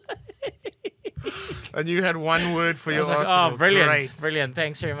 And you had one word for your article. "Oh, brilliant, Great. brilliant,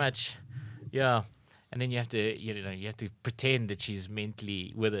 thanks very much." Yeah. And then you have to pretend that she's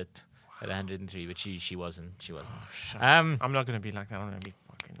mentally with it at 103, but she wasn't. I'm not going to be like that. I'm going to be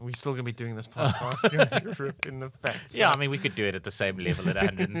fucking. We're still going to be doing this podcast. Ripping the facts. Yeah, I mean, we could do it at the same level at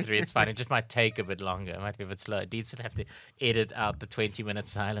 103. It's fine. It just might take a bit longer. It might be a bit slow. Deeds still have to edit out the 20-minute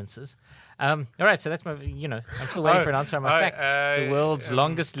silences. All right, so that's my. I'm still waiting for an answer on my fact. The world's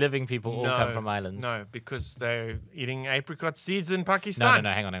longest living people all come from islands. No, because they're eating apricot seeds in Pakistan.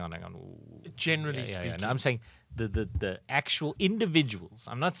 No, hang on. Generally speaking, no, I'm saying the actual individuals.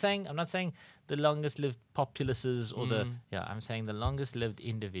 I'm not saying the longest lived populaces or I'm saying the longest lived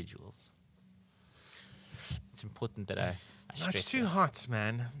individuals. it's important that I No, stress it's too that. hot,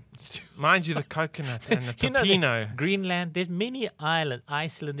 man. Mind you, the coconut and the pepino. Greenland, there's many islands.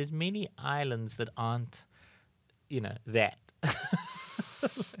 Iceland, there's many islands that aren't, that.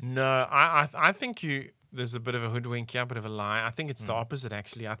 No, I think there's a bit of a hoodwink here, a bit of a lie. I think it's the opposite,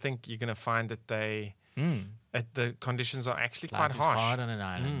 actually. I think you're going to find that the conditions are actually Life quite is harsh. hard on an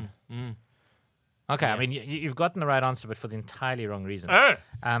island. Mm. Okay, Yeah. I mean, you've gotten the right answer, but for the entirely wrong reason. Oh!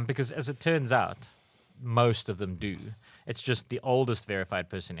 Because as it turns out, most of them do. It's just the oldest verified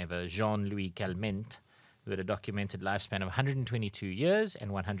person ever, Jean-Louis Calment, who had a documented lifespan of 122 years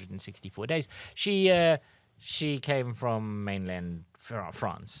and 164 days. She came from mainland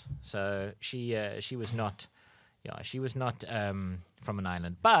France, so she was not from an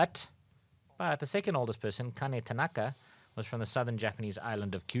island. But the second oldest person, Kane Tanaka, was from the southern Japanese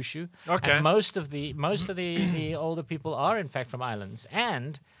island of Kyushu. Okay. And most of the older people are in fact from islands.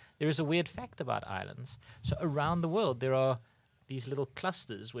 And there is a weird fact about islands. So around the world there are these little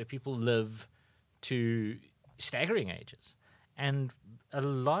clusters where people live to staggering ages, and a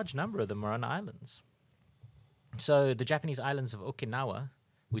large number of them are on islands. So the Japanese islands of Okinawa,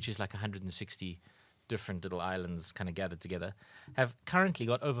 which is like 160 different little islands kind of gathered together, have currently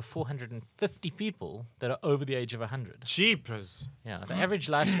got over 450 people that are over the age of 100. Jeepers. Yeah, the average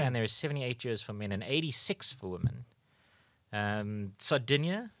lifespan there is 78 years for men and 86 for women.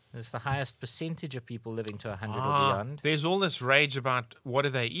 Sardinia is the highest percentage of people living to 100 or beyond. There's all this rage about what do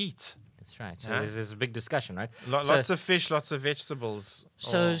they eat. That's right. So Yeah. there's a big discussion, right? Lots of fish, lots of vegetables.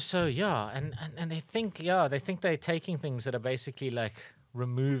 So yeah, and they think they're taking things that are basically like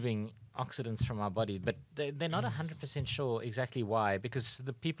removing oxidants from our body, but they're not 100% sure exactly why, because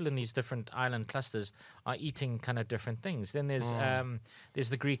the people in these different island clusters are eating kind of different things. Then there's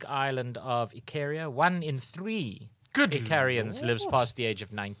the Greek island of Icaria. 1 in 3 Good Icarians lives past the age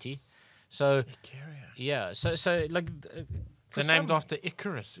of 90. So Icaria. yeah, so like. They're named after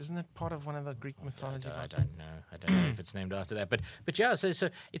Icarus. Isn't it part of one of the Greek mythology? I don't know if it's named after that, but yeah. So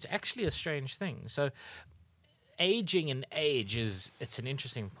it's actually a strange thing. So aging and age it's an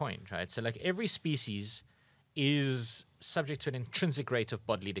interesting point, right? So like every species is subject to an intrinsic rate of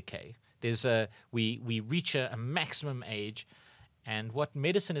bodily decay. There's we reach a maximum age, and what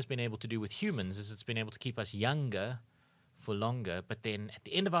medicine has been able to do with humans is it's been able to keep us younger for longer, but then at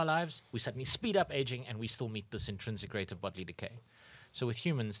the end of our lives, we suddenly speed up aging and we still meet this intrinsic rate of bodily decay. So with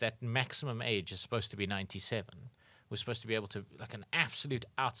humans, that maximum age is supposed to be 97. We're supposed to be able to, like an absolute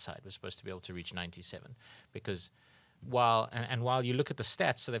outside, we're supposed to be able to reach 97. Because while you look at the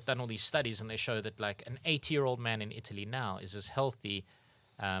stats, so they've done all these studies and they show that like an 80-year-old man in Italy now is as healthy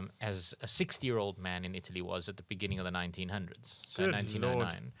as a 60-year-old man in Italy was at the beginning of the 1900s, so Good 1909.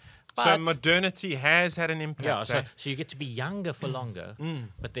 Lord. But So modernity has had an impact. yeah, eh? so you get to be younger for longer,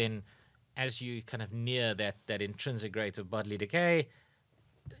 but then as you kind of near that intrinsic rate of bodily decay,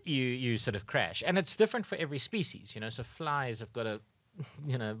 you sort of crash. And it's different for every species, So flies have got a,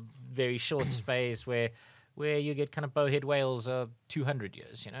 very short space where you get kind of bowhead whales are 200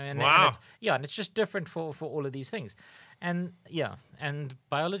 years, And, Wow. and it's just different for all of these things. And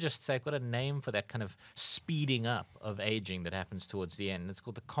biologists have got a name for that kind of speeding up of aging that happens towards the end. It's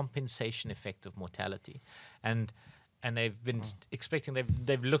called the compensation effect of mortality. And they've been expecting,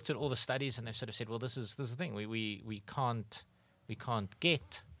 they've looked at all the studies and they've sort of said, well, this is the thing. We can't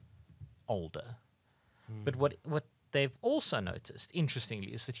get older. But what they've also noticed,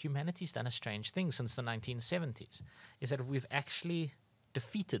 interestingly, is that humanity's done a strange thing since the 1970s, is that we've actually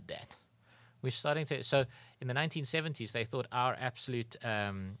defeated that. We're starting to. So in the 1970s, they thought our absolute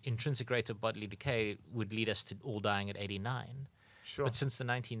intrinsic rate of bodily decay would lead us to all dying at 89. Sure. But since the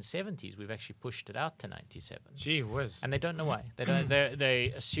 1970s, we've actually pushed it out to 97. Gee whiz. And they don't know why. They don't.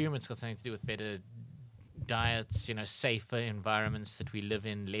 They assume it's got something to do with better diets, safer environments that we live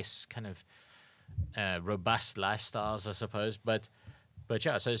in, less kind of robust lifestyles, I suppose. But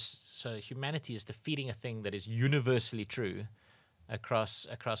yeah. So humanity is defeating a thing that is universally true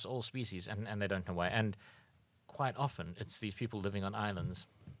across all species, and they don't know why. And quite often, it's these people living on islands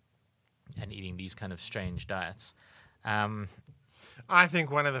and eating these kind of strange diets. I think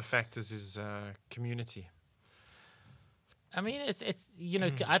one of the factors is community. I mean, it's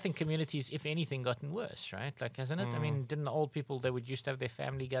I think communities, if anything, gotten worse, right? Like, hasn't it? I mean, didn't the old people, they would used to have their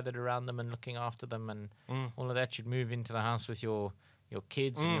family gathered around them and looking after them and all of that? You'd move into the house with your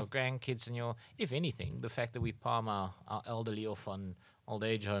kids and your grandkids and if anything, the fact that we palm our elderly off on old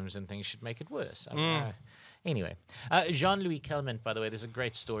age homes and things should make it worse. Anyway, Jean-Louis Calment, by the way, there's a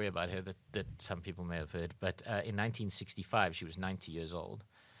great story about her that some people may have heard, but in 1965, she was 90 years old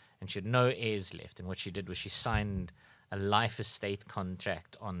and she had no heirs left. And what she did was she signed a life estate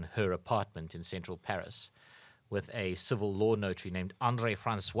contract on her apartment in central Paris with a civil law notary named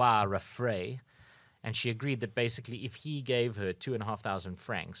André-François Raffray. And she agreed that basically if he gave her 2,500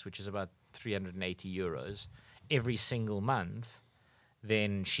 francs, which is about 380 euros, every single month,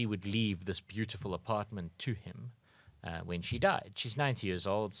 then she would leave this beautiful apartment to him when she died. She's 90 years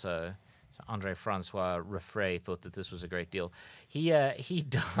old, so André-François Raffray thought that this was a great deal. He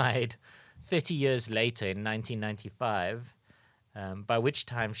died 30 years later in 1995, by which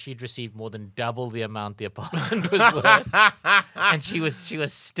time she'd received more than double the amount the apartment was worth, and she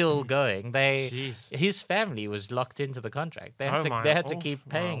was still going. His family was locked into the contract. They had to keep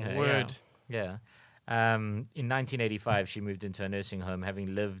paying her. Word. Yeah. In 1985, she moved into a nursing home,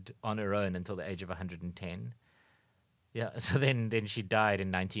 having lived on her own until the age of 110. Yeah, so then she died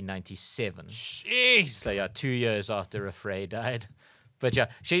in 1997. Jeez. So yeah, 2 years after Raffray died. But yeah,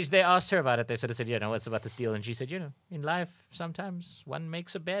 they asked her about it. They sort of said, what's about this deal? And she said, in life, sometimes one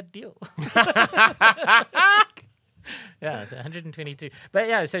makes a bad deal. Yeah, so 122. But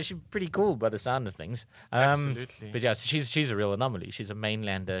yeah, so she's pretty cool by the sound of things. Absolutely. But yeah, she's a real anomaly. She's a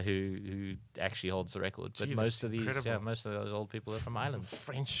mainlander who actually holds the record. But most of those old people are from Ireland.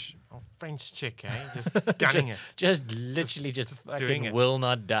 French chick, eh? Just gunning it. Just literally just doing it. Will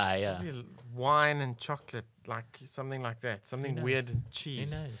not die. Yeah. Wine and chocolate, like something like that. Something weird and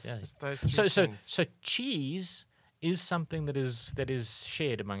cheese. Who knows? Yeah. It's those three things. So cheese is something that is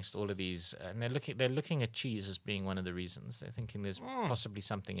shared amongst all of these, and they're looking at cheese as being one of the reasons. They're thinking there's possibly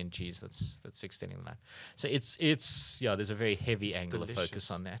something in cheese that's extending life. So it's there's a very heavy angle of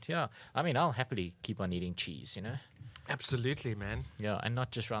focus on that. Yeah, I mean, I'll happily keep on eating cheese, Absolutely, man. Yeah, and not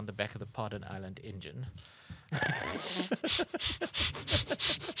just round the back of the Pardon Island engine.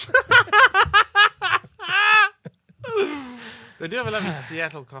 They do have a lovely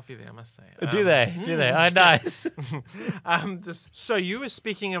Seattle coffee there, I must say. Do they? Do they? Oh, nice. So you were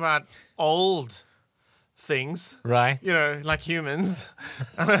speaking about old things, right? Like humans.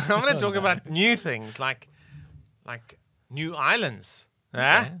 I'm going to talk about new things, like new islands.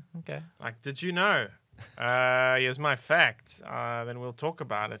 Okay. Like, did you know? Here's my fact. Then we'll talk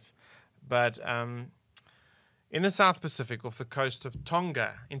about it. But in the South Pacific, off the coast of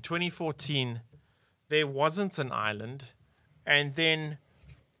Tonga, in 2014, there wasn't an island. And then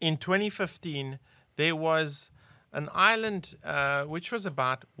in 2015, there was an island which was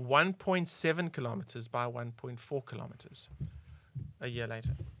about 1.7 kilometers by 1.4 kilometers a year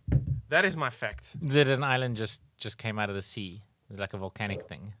later. That is my fact. That an island just came out of the sea. It was like a volcanic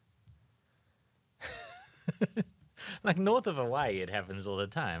thing. Like north of Hawaii, it happens all the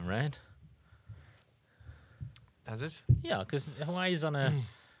time, right? Does it? Yeah, because Hawaii's on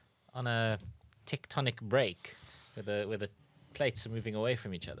a tectonic break where the plates are moving away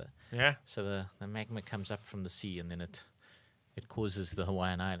from each other. Yeah. So the magma comes up from the sea, and then it causes the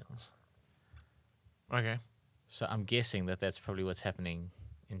Hawaiian Islands. Okay. So I'm guessing that's probably what's happening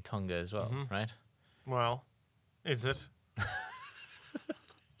in Tonga as well, right? Well, is it?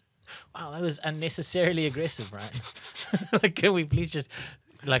 Wow, that was unnecessarily aggressive, Ryan. Like, can we please just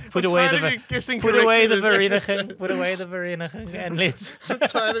put away the vereniging and let's. I'm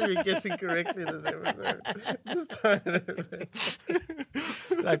tired of you guessing correctly this episode. Just tired of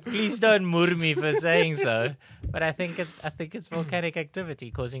it. Please don't murder me for saying so. But I think it's volcanic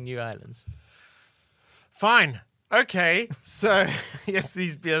activity causing new islands. Fine. Okay. So yes,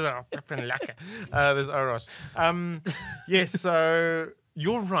 these beers are flipping lekker. There's Oros. Yes. So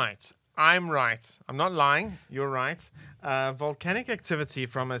you're right. I'm right. I'm not lying. You're right. Volcanic activity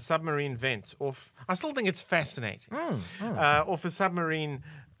from a submarine vent off. I still think it's fascinating. Off a submarine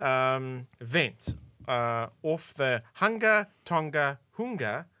vent off the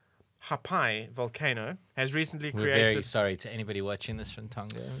Tonga Hapai volcano has recently created. We're very sorry to anybody watching this from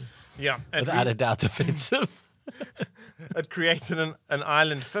Tonga. Yeah, without a doubt, offensive. It created an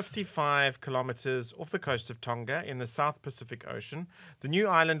island 55 kilometers off the coast of Tonga in the South Pacific Ocean. The new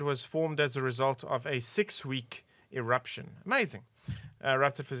island was formed as a result of a 6-week eruption. Amazing.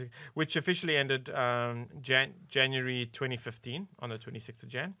 Erupted physically, which officially ended January 2015, on the 26th of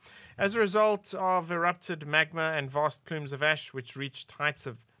Jan. As a result of erupted magma and vast plumes of ash, which reached heights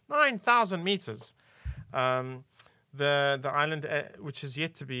of 9,000 meters, the island, which is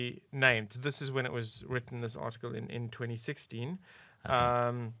yet to be named, this is when it was written, this article, in 2016.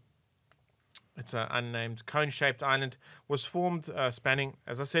 Okay. It's an unnamed cone-shaped island, was formed spanning,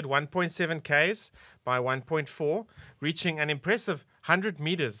 as I said, 1.7 Ks by 1.4, reaching an impressive 100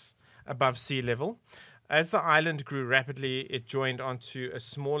 meters above sea level. As the island grew rapidly, it joined onto a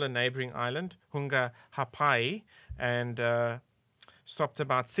smaller neighboring island, Hunga Hapai, and stopped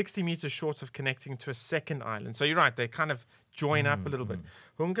about 60 meters short of connecting to a second island. So you're right, they kind of join up a little bit.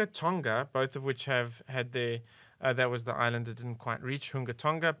 Hunga Tonga, both of which have had their, that was the island that didn't quite reach Hunga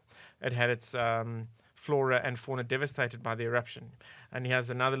Tonga. It had its flora and fauna devastated by the eruption. And he has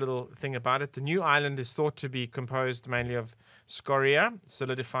another little thing about it. The new island is thought to be composed mainly of scoria,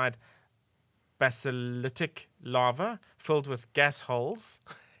 solidified basalitic lava filled with gas holes.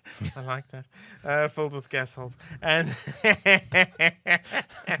 I like that. Filled with gas holes. And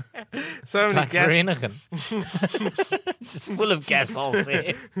so many Like gas... Vereniging. Just full of gas holes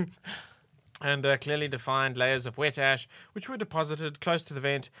there. And clearly defined layers of wet ash, which were deposited close to the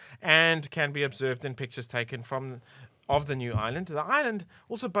vent and can be observed in pictures taken of the new island. The island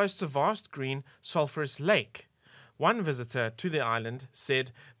also boasts a vast green sulfurous lake. One visitor to the island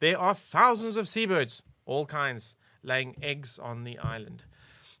said there are thousands of seabirds, all kinds, laying eggs on the island.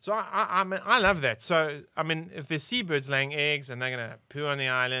 So I mean, I love that. So, I mean, if there's seabirds laying eggs and they're going to poo on the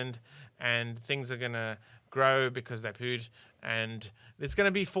island and things are going to grow because they pooed, and there's going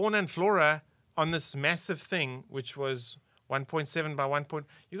to be fauna and flora on this massive thing, which was 1.7 by 1.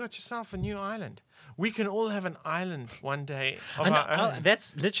 You got yourself a new island. We can all have an island one day of our own.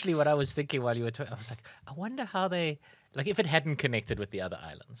 That's literally what I was thinking while you were talking. I was like, I wonder how they, like, if it hadn't connected with the other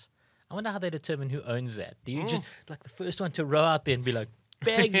islands, I wonder how they determine who owns that. Do you just, like, the first one to row out there and be like,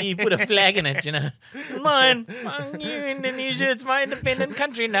 Baggy, put a flag in it, you know. Mine, you Indonesia, it's my independent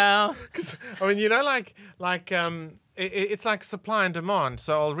country now. Because, I mean, you know, it's like supply and demand.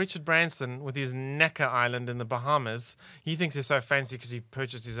 So old Richard Branson with his Necker Island in the Bahamas, he thinks he's so fancy because he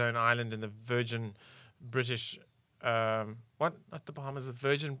purchased his own island in the Virgin British, not the Bahamas,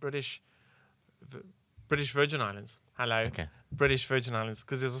 the British Virgin Islands. Hello. Okay. British Virgin Islands,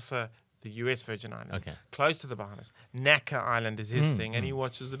 because there's also the US Virgin Islands, okay, close to the Bahamas. Necker Island is his thing, and he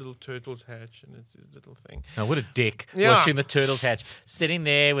watches the little turtles hatch, and it's his little thing. Oh, what a dick, watching the turtles hatch. Sitting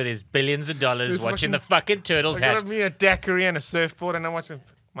there with his billions of dollars, watching the fucking turtles hatch. I got me a daiquiri and a surfboard, and I'm watching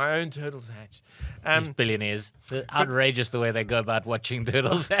my own turtles hatch. These billionaires. Outrageous the way they go about watching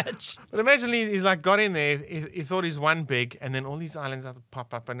turtles hatch. But imagine he's like got in there, he thought he's one big, and then all these islands have to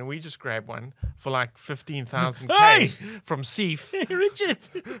pop up, and then we just grab one for like 15,000 K from Seif. Richard.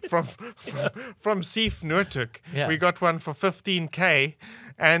 From Seif Noordhoek. Yeah. We got one for 15K,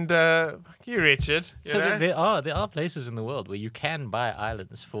 and you Richard. You know? There are places in the world where you can buy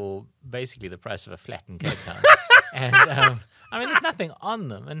islands for basically the price of a flat in Cape Town. And I mean, there's nothing on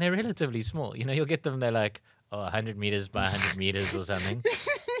them, and they're relatively small. You know, you'll get them, they're like, 100 meters by 100 meters or something.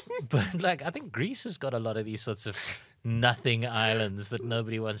 But, like, I think Greece has got a lot of these sorts of nothing islands that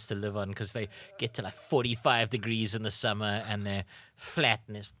nobody wants to live on because they get to, like, 45 degrees in the summer and they're flat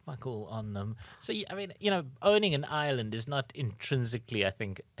and there's fuck all on them. So, I mean, you know, owning an island is not intrinsically, I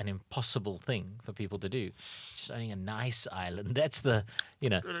think, an impossible thing for people to do. Just owning a nice island, that's the, you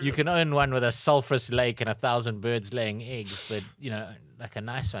know, you can own one with a sulphurous lake and 1,000 birds laying eggs, but, you know, like a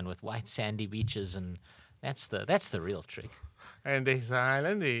nice one with white sandy beaches, and that's the real trick. And this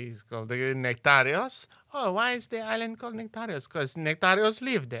island is called the Nectarios. Oh, why is the island called Nectarios? Because Nectarios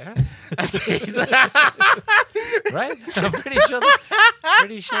live there. Right? I'm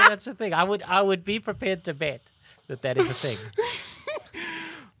pretty sure that's a thing. I would be prepared to bet that is a thing.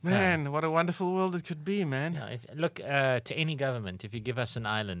 Man, what a wonderful world it could be, man. Look, to any government, if you give us an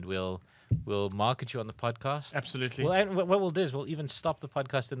island, we'll market you on the podcast. Absolutely. Well, and what we'll do is we'll even stop the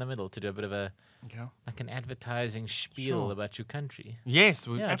podcast in the middle to do a bit of a like an advertising spiel about your country. Yes,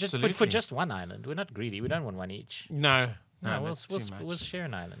 absolutely. Just for just one island. We're not greedy. We don't want one each. No, we'll share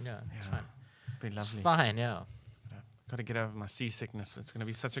an island. Yeah, it's fine. Be lovely. It's fine. Yeah. Got to get over my seasickness. It's going to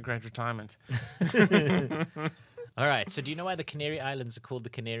be such a great retirement. All right. So, do you know why the Canary Islands are called the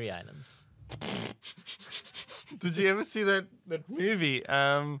Canary Islands? Did you ever see that movie?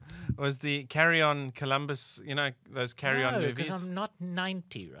 Was the Carry On Columbus? You know those Carry On movies? Because I'm not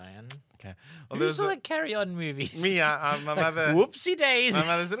 90, Ryan. Okay. Well, who saw the Carry On movies? Me, my mother. Whoopsie days. My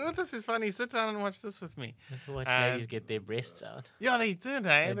mother said, "Oh, this is funny. Sit down and watch this with me." To watch ladies get their breasts out. Yeah, they did.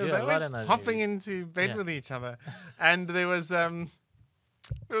 They were popping into bed with each other, and there was a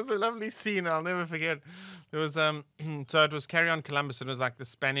lovely scene I'll never forget. There was so it was Carry On Columbus, and it was like the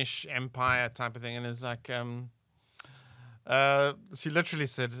Spanish Empire type of thing, and it's like she literally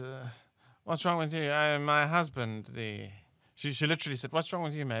said, "What's wrong with you?" My husband, She literally said, "What's wrong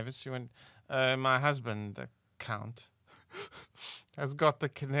with you, Mavis?" She went, "My husband, the Count, has got the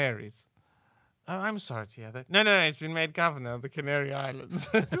Canaries." "Oh, I'm sorry to hear that." No, he's been made governor of the Canary Islands.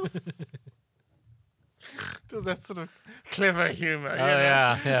 Just that sort of clever humor.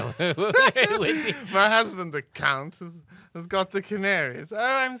 Yeah. My husband, the Count, has got the Canaries. "Oh,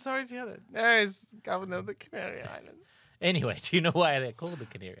 I'm sorry to hear that." "No, he's governor of the Canary Islands." Anyway, do you know why they're called the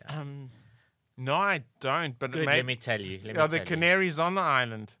Canary Islands? No, I don't. But Good, let me tell you. Are the canaries on the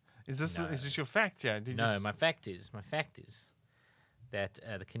island? Is this your fact? Yeah. No, my fact is that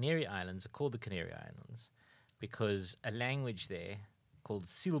the Canary Islands are called the Canary Islands because a language there called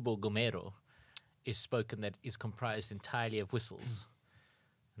Silbo Gomero is spoken that is comprised entirely of whistles,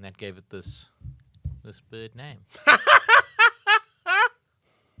 and that gave it this bird name.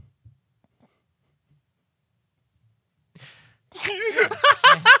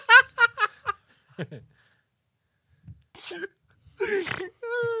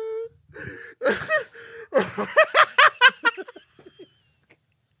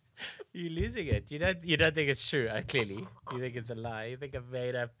 You're losing it. You don't think it's true, clearly. You think it's a lie. You think I've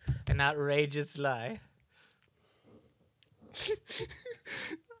made up an outrageous lie.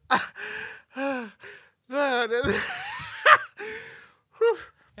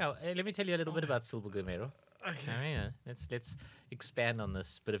 Now, let me tell you a little bit about Silbo Gomero. Okay. I mean, let's expand on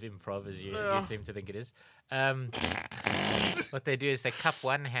this bit of improv as you seem to think it is. What they do is they cup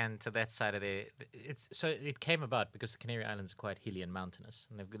one hand to that side of their. So it came about because the Canary Islands are quite hilly and mountainous,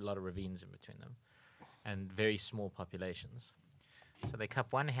 and they've got a lot of ravines in between them, and very small populations. So they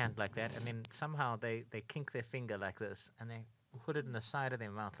cup one hand like that, and then somehow they kink their finger like this, and they put it in the side of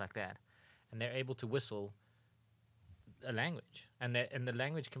their mouth like that, and they're able to whistle a language, and the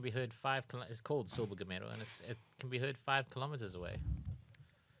language can be heard it's called Silbo Gomero, and it can be heard 5 kilometers away.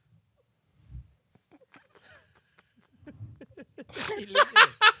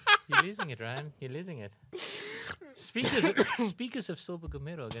 You're losing it, Ryan. You're losing it. Speakers of Silbo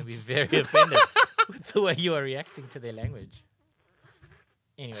Gomero are going to be very offended with the way you are reacting to their language.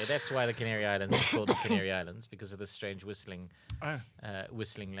 Anyway, that's why the Canary Islands is called the Canary Islands, because of this strange whistling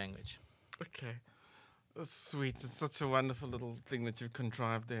language. Okay. That's sweet. It's such a wonderful little thing that you've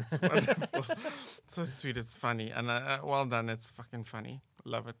contrived there. It's wonderful. It's so sweet. It's funny. And well done. It's fucking funny.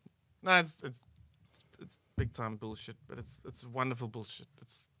 Love it. No, it's big time bullshit, but it's wonderful bullshit.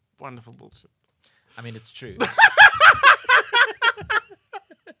 It's wonderful bullshit. I mean, it's true.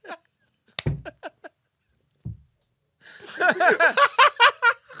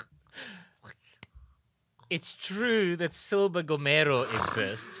 It's true that Silbo Gomero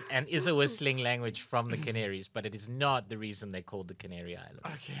exists and is a whistling language from the Canaries, but it is not the reason they're called the Canary Islands.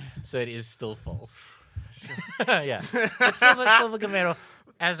 Okay. So it is still false. Sure. Yeah. But Silbo Gomero,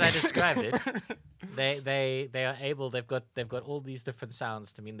 as I described it, they are able. They've got all these different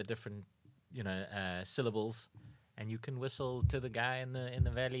sounds to mean the different syllables, and you can whistle to the guy in the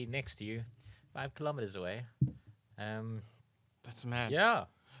valley next to you, 5 kilometers away. That's mad. Yeah.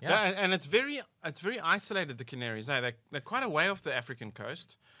 Yeah, and it's very isolated. The Canaries, they're quite a way off the African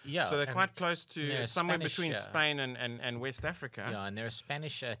coast. Yeah, so they're quite close to somewhere Spanish, between Spain and West Africa. Yeah, and they're a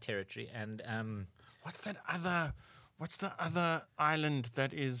Spanish territory. And what's the other island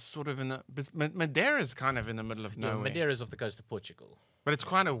that is sort of in the Madeira's kind of in the middle of nowhere. Madeira's off the coast of Portugal. But it's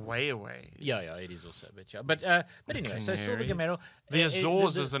quite a way away. Yeah, it is also a bit. Yeah. But anyway, so Silbo Gomero. The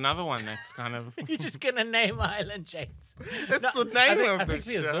Azores is another one that's kind of. You're just gonna name island chains. That's the name of the I think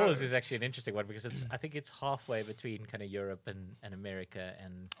the show. Azores is actually an interesting one because I think it's halfway between kind of Europe and America,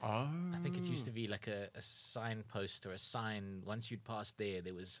 and I think it used to be like a signpost or a sign. Once you'd passed there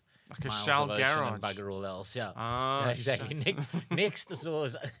was like miles a Shell of ocean garage and bugger all else. Yeah, yeah, exactly. Next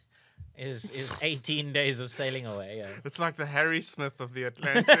Azores. Is 18 days of sailing away. Yeah. It's like the Harry Smith of the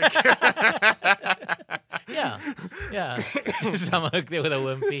Atlantic. yeah. Some hook there with a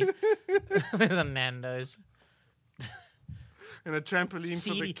wimpy. There's a Nando's. And a trampoline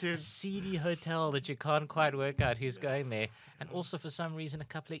for the kids. Seedy hotel that you can't quite work out who's going there. And also, for some reason, a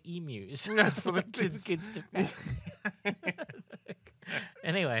couple of emus. For the kids. To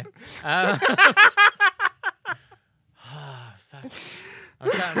Anyway. Fuck. I'm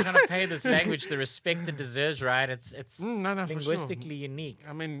trying to pay this language the respect it deserves, right? It's linguistically unique.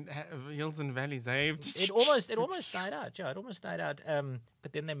 I mean, hills and valleys, it almost died out. Yeah, it almost died out.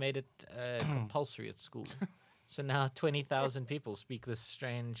 But then they made it compulsory at school. So now 20,000 people speak this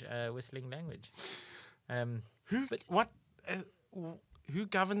strange whistling language. Who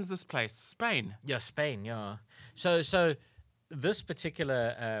governs this place? Spain. Yeah, Spain. Yeah. So this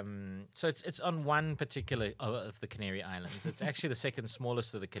particular, so it's on one particular of the Canary Islands. It's actually the second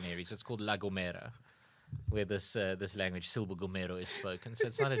smallest of the Canaries. It's called La Gomera, where this language Silbo Gomero is spoken. So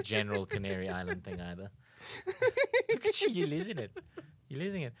it's not a general Canary Island thing either. Look at you, you're losing it. You're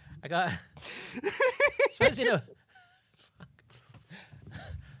losing it. I got. Suppose you know.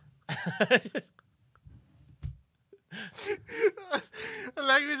 Just, a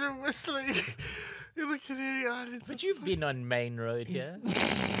language of whistling. In the Canary Islands. But you've been on Main Road here.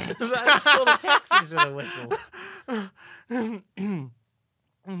 Let's call the taxis with a whistle. No,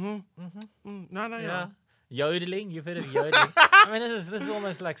 Yeah. Yodeling, you've heard of yodeling? I mean, this is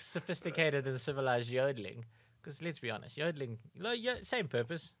almost like sophisticated and civilized yodeling. Because let's be honest, yodeling, same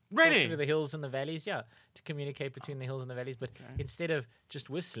purpose. Really? Talk through the hills and the valleys, to communicate between the hills and the valleys. But instead of just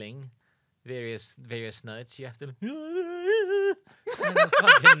whistling various notes, you have to.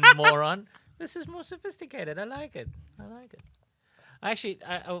 Fucking moron. This is more sophisticated. I like it. Actually,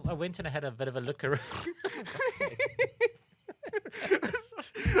 I went and I had a bit of a look around.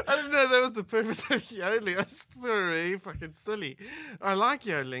 I didn't know that was the purpose of yodeling. That's really fucking silly. I like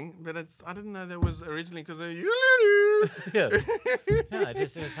yodeling, but I didn't know that was originally because of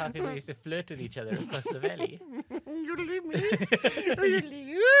It was how people used to flirt with each other across the valley. What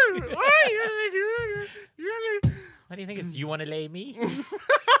do you think it's? You want to lay me?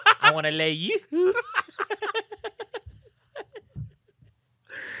 I want to lay you.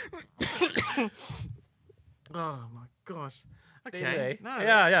 Oh my gosh. Okay. Anyway, No,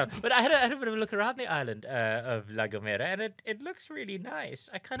 yeah. But I had a bit of a look around the island of La Gomera, and it looks really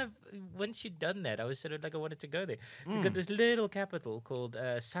nice. I kind of, once you'd done that, I was sort of like I wanted to go there. You've got this little capital called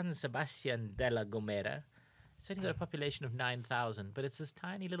San Sebastian de la Gomera. It's only got a population of 9,000, but it's this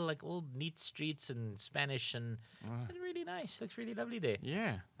tiny little, like, all neat streets and Spanish, and it's really nice. Looks really lovely there.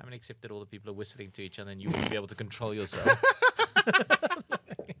 Yeah. I mean, except that all the people are whistling to each other, and you won't be able to control yourself.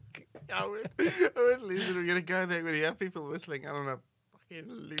 I would lose it. We're going to go there when you have people whistling. I don't know. Fucking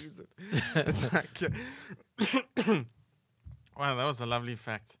lose it. It's like, wow, that was a lovely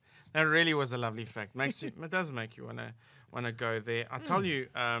fact. That really was a lovely fact. It does make you want to go there. I tell you,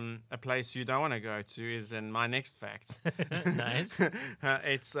 a place you don't want to go to is in my next fact. Nice.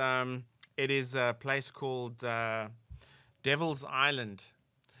 It is a place called Devil's Island.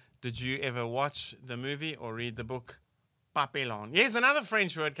 Did you ever watch the movie or read the book? Papillon. Yes, another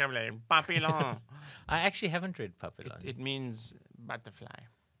French word coming in. Papillon. I actually haven't read Papillon. It means butterfly.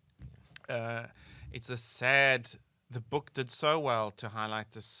 It's a sad. The book did so well to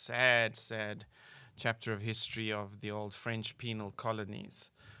highlight the sad chapter of history of the old French penal colonies.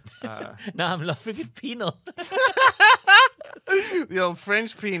 Now I'm laughing at penal. The old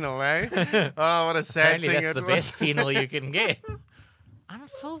French penal, eh? Oh, what a sad Apparently thing that's it the was. best penal you can get. I'm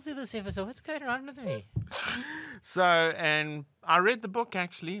full through this episode. What's going on with me? So, and I read the book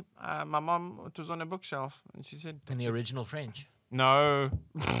actually. My mom, it was on a bookshelf, and she said, In the original French. No.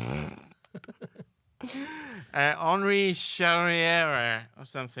 Henri Charrière or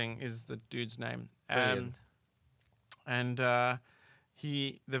something is the dude's name. Brilliant. And the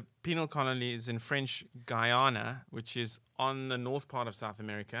penal colony is in French Guyana, which is on the north part of South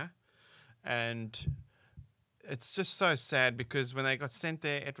America. And it's just so sad because when they got sent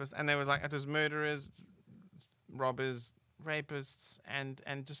there, it was murderers, robbers, rapists, and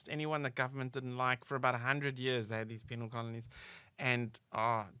just anyone the government didn't like. For about 100 years, they had these penal colonies. And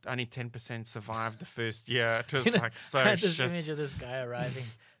only 10% survived the first year. It was like so I had this shit. image of this guy arriving.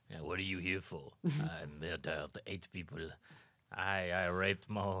 What are you here for? I murdered 8 people. I raped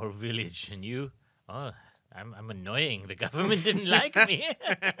my whole village. And you? Oh, I'm annoying. The government didn't like me.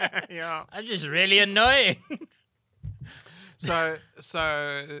 Yeah. I'm just really annoying. So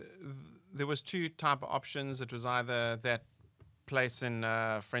there was 2 type of options. It was either that place in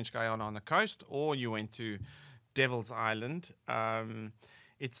French Guyana on the coast, or you went to Devil's Island.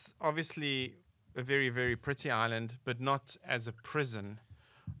 It's obviously a very, very pretty island, but not as a prison.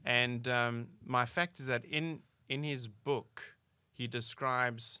 And my fact is that in his book, he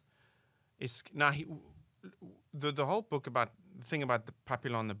describes the whole book about the thing about the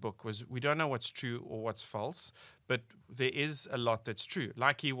Papillon, the book, was we don't know what's true or what's false, but there is a lot that's true.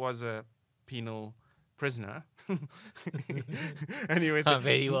 Like he was a penal prisoner, and he went. I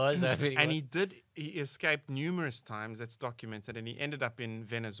bet he was. He escaped numerous times. That's documented, and he ended up in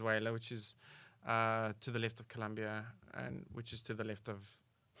Venezuela, which is to the left of Colombia, and which is to the left of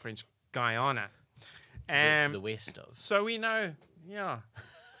French Guyana, to the west of. So we know, yeah.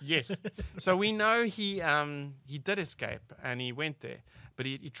 Yes. So we know he did escape and he went there, but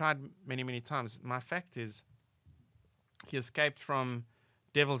he tried many, many times. My fact is he escaped from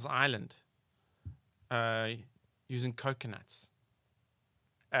Devil's Island using coconuts,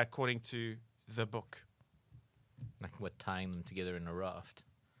 according to the book. Like what, tying them together in a raft?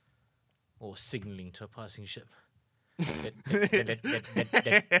 Or signaling to a passing ship?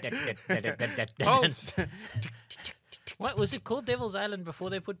 What was it called, Devil's Island,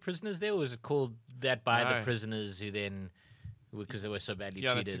 before they put prisoners there, or was it called that by the prisoners who then, because they were so badly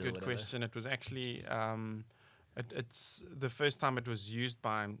treated? Yeah, that's a good question. It was actually it's the first time it was used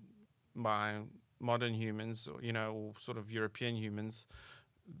by modern humans, or sort of European humans,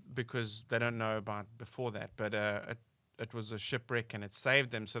 because they don't know about before that. But it was a shipwreck and it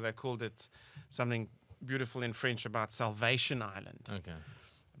saved them, so they called it something beautiful in French about Salvation Island. Okay.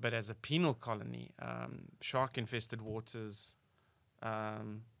 But as a penal colony, shark-infested waters,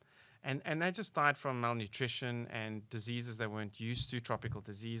 and they just died from malnutrition and diseases they weren't used to, tropical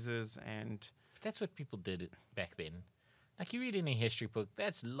diseases. And That's what people did back then. Like you read in a history book,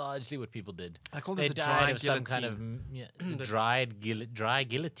 that's largely what people did. I called They it the died dry of some kind of dry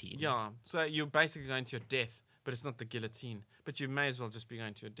guillotine. Yeah, so you're basically going to your death, but it's not the guillotine. But you may as well just be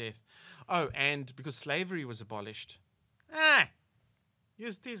going to your death. Oh, and because slavery was abolished,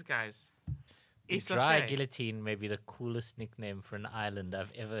 use these guys. The It's dry okay. guillotine may be the coolest nickname for an island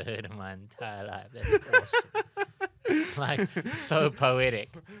I've ever heard in my entire life. That's awesome. Like, so poetic.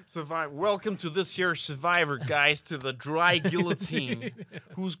 Welcome to this year's Survivor, guys, to the dry guillotine.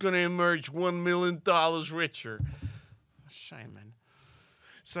 Who's going to emerge $1 million richer? Shame, man.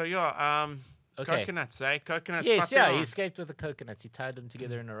 So, yeah, Okay. coconuts, eh? Coconuts. Yes, yeah, he papillon. escaped with the coconuts. He tied them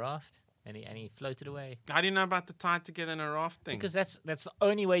together in a raft, and he floated away. I didn't know about the tied together in a raft thing. Because that's the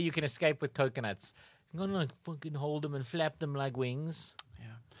only way you can escape with coconuts. You're gonna like fucking hold them and flap them like wings. Yeah.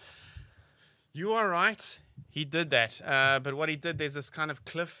 You are right. He did that. But what he did, there's this kind of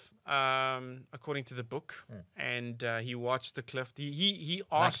cliff, according to the book, and he watched the cliff. He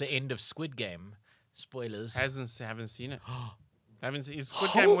Like asked. the end of Squid Game. Spoilers. Haven't seen it. Haven't seen. Is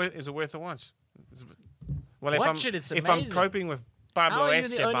Squid Game is it worth a watch? Well, Watch it, it's if I'm amazing. coping with How Pablo are you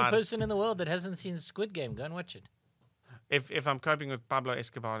the only Escobar, person in the world that hasn't seen Squid Game? Go and watch it. if I'm coping with Pablo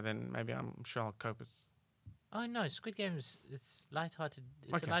Escobar, then maybe I'm sure I'll cope with. Oh no, Squid Game it's lighthearted.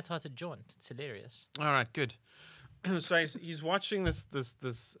 It's Okay. a lighthearted jaunt. It's hilarious. All right, good. So he's watching this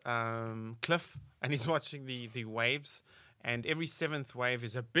cliff, and he's watching the waves, and every seventh wave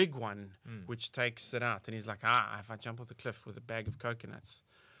is a big one, which takes it out. And he's like, if I jump off the cliff with a bag of coconuts,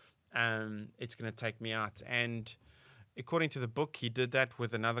 it's going to take me out. And according to the book, he did that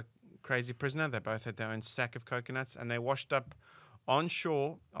with another crazy prisoner. They both had their own sack of coconuts, and they washed up on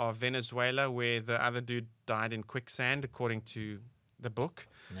shore of Venezuela, where the other dude died in quicksand, according to the book.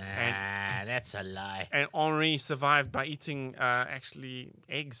 Nah, that's a lie. And Henri survived by eating actually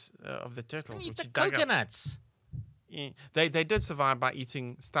eggs of the turtle. Eat which the he dug up. coconuts. Yeah. They did survive by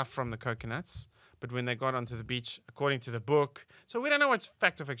eating stuff from the coconuts, but when they got onto the beach, according to the book, so we don't know what's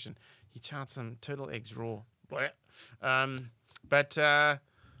fact or fiction, he chowed some turtle eggs raw.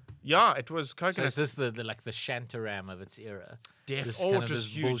 Yeah, it was So coconuts. is this the like the Shantaram of its era? This Oh, kind it of was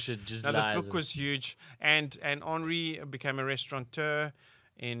this huge. bullshit just Now, lies the book and- was huge, and Henri became a restaurateur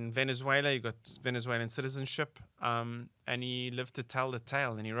in Venezuela. He got Venezuelan citizenship, and he lived to tell the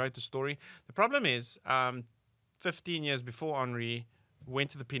tale, and he wrote the story. The problem is, 15 years before Henri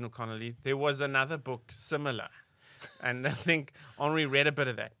went to the penal colony, there was another book similar, and I think Henri read a bit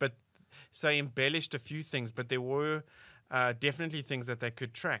of that, but so he embellished a few things, but there were definitely things that they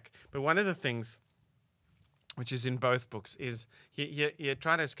could track. But one of the things, which is in both books, is he had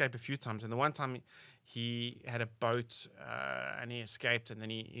tried to escape a few times. And the one time he had a boat and he escaped, and then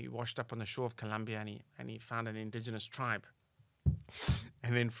he washed up on the shore of Colombia, and he found an indigenous tribe.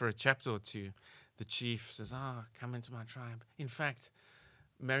 And then for a chapter or two, the chief says, come into my tribe. In fact,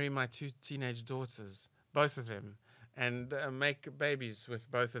 marry my 2 teenage daughters, both of them, and make babies with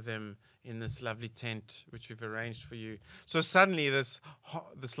both of them in this lovely tent which we've arranged for you. So suddenly this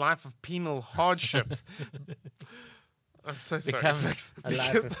life of penal hardship. I'm so sorry. becomes a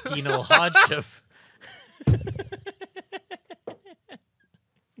life of penal hardship.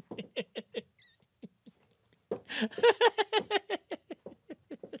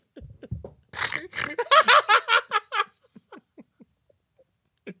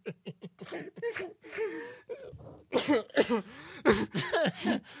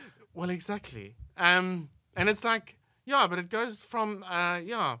 Well, exactly. And it's like, yeah, but it goes from,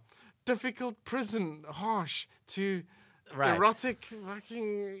 difficult prison, harsh, to Right. erotic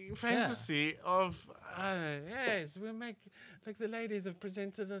fucking fantasy of, yes, we'll make, like the ladies have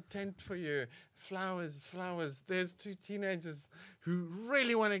presented a tent for you. Flowers. There's 2 teenagers who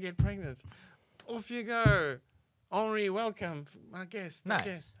really want to get pregnant. Off you go. Henri, welcome. Our guest. Nice, Our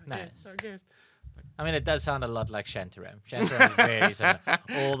guest. nice. Our guest. I mean, it does sound a lot like Shantaram. Shantaram is very similar.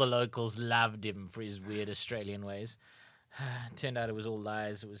 All the locals loved him for his weird Australian ways. Turned out it was all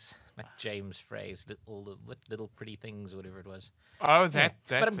lies. It was like James' phrase, all the little pretty things, or whatever it was. Oh, that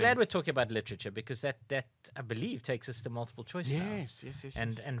But I'm thing. glad we're talking about literature, because that I believe takes us to multiple choice now. Yes.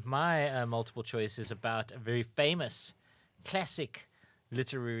 And my multiple choice is about a very famous, classic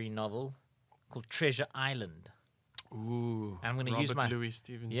literary novel called Treasure Island. Ooh, I'm gonna use Robert my- Louis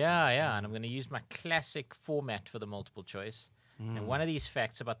Stevenson. Yeah, and I'm going to use my classic format for the multiple choice. And one of these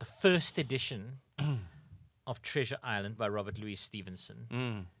facts about the first edition of Treasure Island by Robert Louis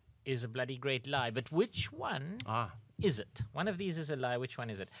Stevenson is a bloody great lie. But which one is it? One of these is a lie. Which one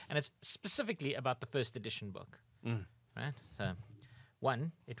is it? And it's specifically about the first edition book. Right? So,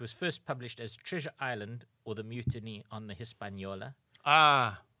 1, it was first published as Treasure Island or the Mutiny on the Hispaniola.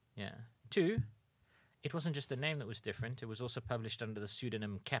 Yeah. 2, it wasn't just the name that was different. It was also published under the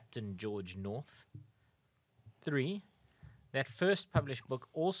pseudonym Captain George North. 3, that first published book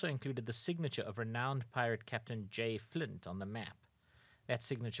also included the signature of renowned pirate Captain J. Flint on the map. That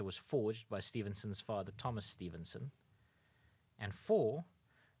signature was forged by Stevenson's father, Thomas Stevenson. And 4,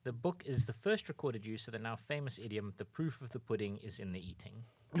 the book is the first recorded use of the now famous idiom, the proof of the pudding is in the eating.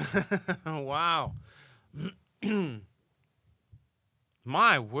 Wow.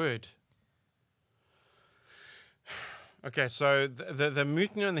 My word. Okay, so the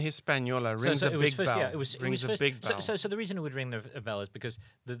mutiny on the Hispaniola rings a big bell. Yeah, it was a big bell. So the reason it would ring a bell is because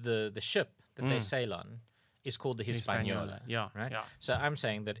the ship that they sail on is called the Hispaniola. Yeah, right. Yeah. So I'm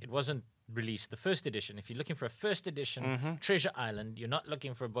saying that it wasn't released the first edition. If you're looking for a first edition Treasure Island, you're not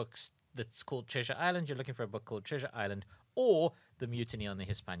looking for a book that's called Treasure Island. You're looking for a book called Treasure Island or The Mutiny on the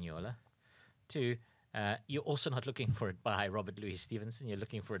Hispaniola. 2, you're also not looking for it by Robert Louis Stevenson. You're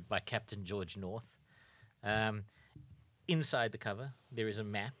looking for it by Captain George North. Inside the cover, there is a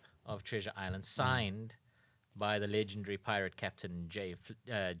map of Treasure Island signed by the legendary pirate Captain J.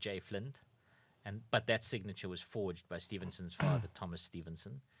 Flint, but that signature was forged by Stevenson's father, Thomas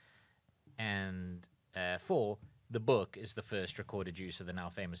Stevenson. And 4, the book is the first recorded use of the now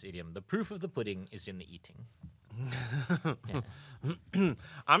famous idiom, the proof of the pudding is in the eating.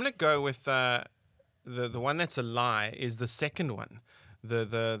 I'm going to go with the one that's a lie is the second one,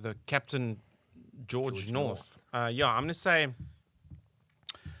 the Captain George North. Yeah, I'm going to say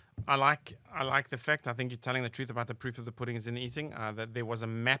I like the fact, I think you're telling the truth about the proof of the pudding is in the eating, that there was a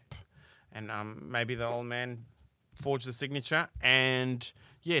map and maybe the old man forged the signature. And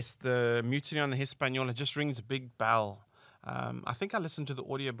yes, the mutiny on the Hispaniola just rings a big bell. I think I listened to the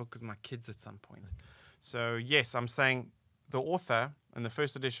audiobook with my kids at some point. So yes, I'm saying the author in the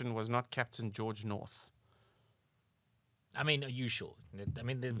first edition was not Captain George North. I mean, are you sure? I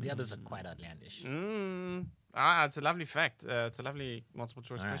mean, the others are quite outlandish. It's a lovely fact. It's a lovely multiple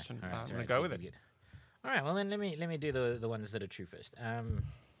choice question. I'm going to go with it. Good. All right. Well, then let me do the ones that are true first.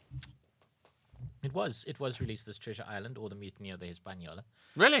 It was released as Treasure Island or the Mutiny of the Hispaniola.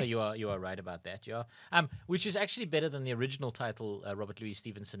 Really? So you are right about that. Yeah. Which is actually better than the original title Robert Louis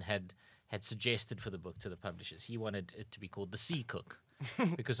Stevenson had suggested for the book to the publishers. He wanted it to be called The Sea Cook.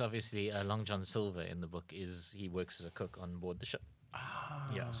 Because obviously Long John Silver in the book he works as a cook on board the ship.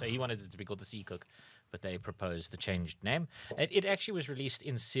 Yeah, so he wanted it to be called The Sea Cook, but they proposed the changed name. It actually was released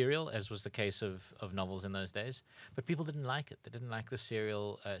in serial, as was the case of novels in those days, but people didn't like it. They didn't like the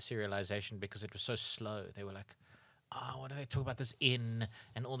serialization because it was so slow. They were like, what do they talk about this inn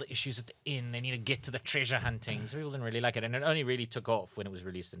and all the issues at the inn? They need to get to the treasure hunting. So people didn't really like it, and it only really took off when it was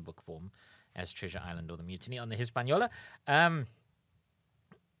released in book form as Treasure Island or the Mutiny on the Hispaniola.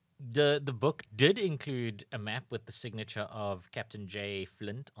 The book did include a map with the signature of Captain J.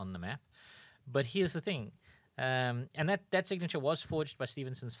 Flint on the map. But here's the thing. And that signature was forged by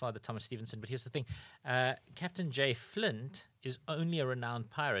Stevenson's father, Thomas Stevenson. But here's the thing. Captain J. Flint is only a renowned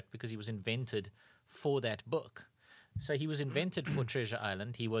pirate because he was invented for that book. So he was invented for Treasure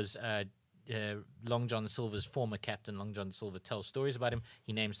Island. He was Long John Silver's former captain. Long John Silver tells stories about him.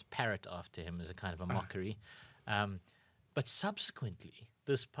 He names the parrot after him as a kind of a mockery. But subsequently,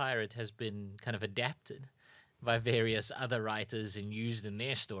 this pirate has been kind of adapted by various other writers and used in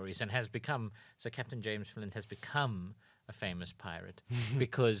their stories and has become, so Captain James Flint has become a famous pirate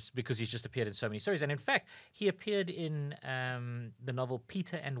because he's just appeared in so many stories. And in fact, he appeared in the novel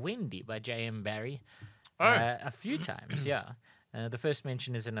Peter and Wendy by J.M. Barrie a few times, yeah. The first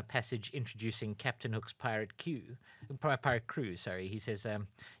mention is in a passage introducing Captain Hook's pirate crew. He says,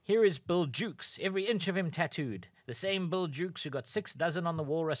 "Here is Bill Jukes, every inch of him tattooed. The same Bill Jukes who got 6 dozen on the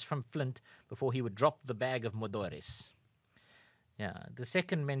walrus from Flint before he would drop the bag of Modores." Yeah. The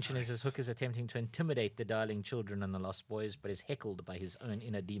second mention is as Hook is attempting to intimidate the darling children and the lost boys, but is heckled by his own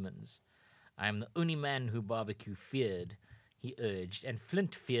inner demons. "I am the only man who barbecue feared," he urged, "and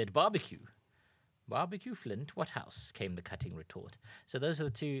Flint feared barbecue." "Barbecue, Flint? What house?" came the cutting retort. So those are the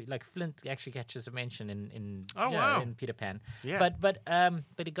two. Like Flint actually catches a mention in Peter Pan. Yeah. But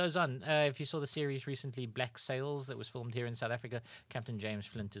it goes on. If you saw the series recently, Black Sails, that was filmed here in South Africa, Captain James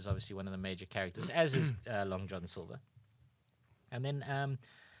Flint is obviously one of the major characters, as is Long John Silver. And then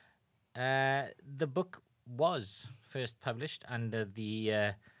the book was first published under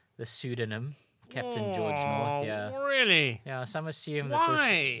the pseudonym Captain George North. Yeah, really? yeah. Some assume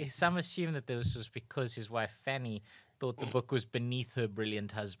Why? that this was because his wife Fanny thought the book was beneath her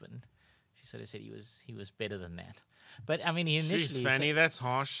brilliant husband. She sort of said he was better than that. But I mean, he initially Jeez, Fanny, that's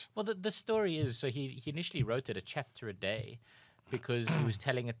harsh. well, the story is so he initially wrote it a chapter a day because he was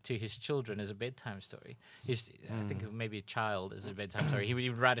telling it to his children as a bedtime story. I think of maybe a child as a bedtime story. He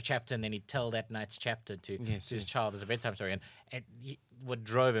would write a chapter and then he'd tell that night's chapter to his child as a bedtime story. And what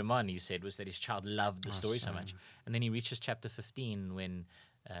drove him on, he said, was that his child loved the story so much. And then he reaches chapter 15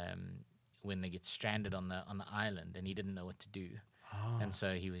 when they get stranded on the island and he didn't know what to do. And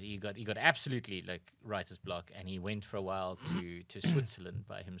so he got absolutely like writer's block, and he went for a while to Switzerland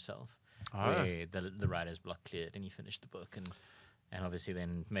by himself, where the writer's block cleared, and he finished the book and obviously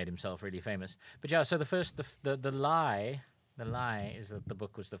then made himself really famous. But yeah, so the lie is that the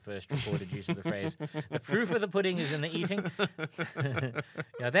book was the first recorded use of the phrase "the proof of the pudding is in the eating."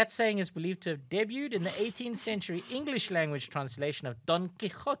 Yeah, that saying is believed to have debuted in the 18th century English language translation of Don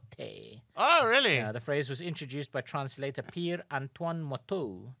Quixote. Oh, really? The phrase was introduced by translator Pierre Antoine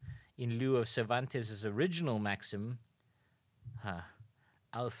Motteux in lieu of Cervantes' original maxim,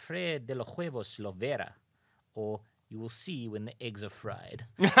 "Alfred de los huevos lo verá," or "you will see when the eggs are fried."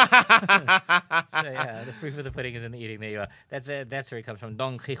 So yeah, the proof of the pudding is in the eating. There you are. That's where it comes from.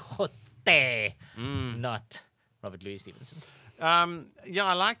 Don Quixote, not Robert Louis Stevenson. Yeah,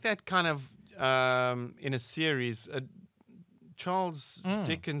 I like that kind of in a series. Charles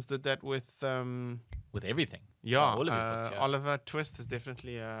Dickens did that with everything. Yeah, all of his books, yeah. Oliver Twist is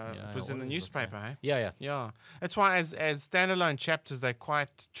definitely was in the newspaper. Books, eh? Yeah. That's why as standalone chapters they're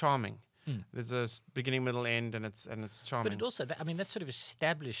quite charming. There's a beginning, middle, end, and it's charming. But it also, that sort of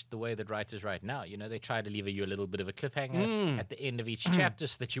established the way that writers write now. You know, they try to leave you a little bit of a cliffhanger at the end of each chapter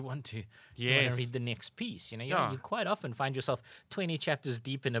so that you want to read the next piece. You know, you quite often find yourself 20 chapters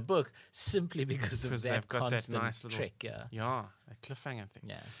deep in a book simply because of that they've got constant that nice little trick. Yeah, a cliffhanger thing.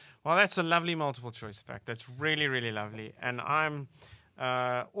 Yeah. Well, that's a lovely multiple choice fact. That's really, really lovely. And I'm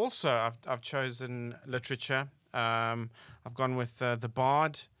also I've chosen literature. I've gone with The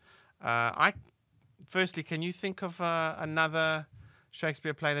Bard. Firstly, can you think of another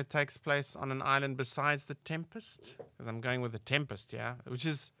Shakespeare play that takes place on an island besides The Tempest? Because I'm going with The Tempest, which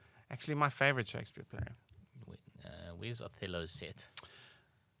is actually my favorite Shakespeare play. Where's Othello set?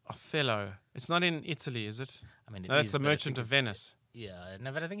 Othello. It's not in Italy, is it? I mean, no, it's The Merchant of Venice. Yeah,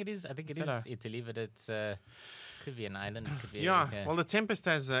 no, but I think it is. I think it is Italy, but it's could be an island. Could be well, The Tempest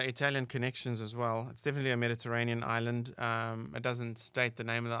has Italian connections as well. It's definitely a Mediterranean island. It doesn't state the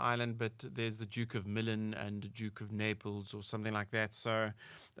name of the island, but there's the Duke of Milan and the Duke of Naples or something like that. So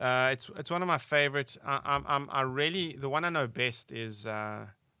it's one of my favorite. I really the one I know best is the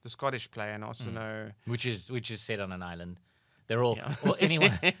Scottish play, and also know which is set on an island. They're all, well,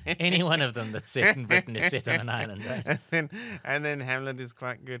 any one of them that's set in Britain is set on an island, right? And then Hamlet is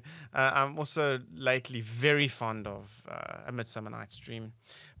quite good. I'm also lately very fond of A Midsummer Night's Dream,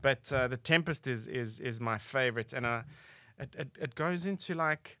 but The Tempest is my favorite, and it goes into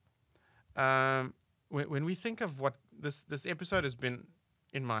like when we think of what this episode has been,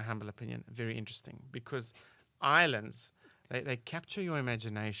 in my humble opinion, very interesting because islands they capture your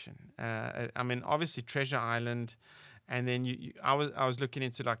imagination. I mean, obviously Treasure Island. And then I was looking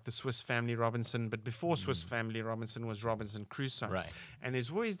into like the Swiss Family Robinson, but before Swiss Family Robinson was Robinson Crusoe. Right. And there's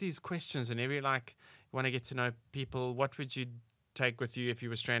always these questions, and you want to get to know people. What would you take with you if you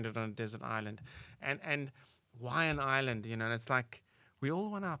were stranded on a desert island? And why an island? You know, and it's like we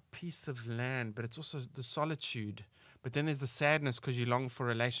all want our piece of land, but it's also the solitude. But then there's the sadness because you long for a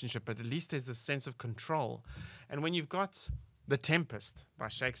relationship, but at least there's this sense of control. And when you've got The Tempest by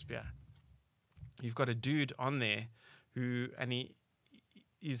Shakespeare, you've got a dude on there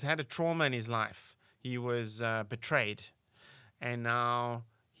he's had a trauma in his life. He was betrayed, and now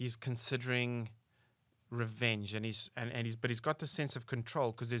he's considering revenge. But he's got the sense of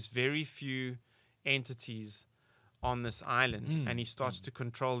control because there's very few entities on this island, and he starts to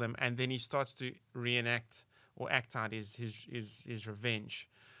control them, and then he starts to reenact or act out his revenge.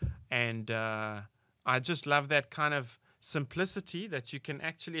 And I just love that kind of simplicity that you can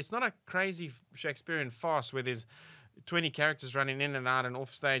actually. It's not a crazy Shakespearean farce where there's 20 characters running in and out and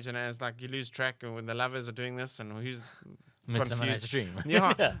off stage, and it's like you lose track when the lovers are doing this and who's Midsummer Night's Dream.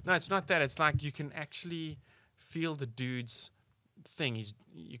 Yeah. No, it's not that. It's like you can actually feel the dude's thing.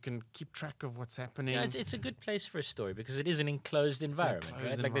 You can keep track of what's happening. Yeah, it's a good place for a story because it is an enclosed environment,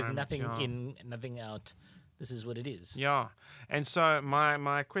 right? Like there's nothing in, nothing out. This is what it is. Yeah. And so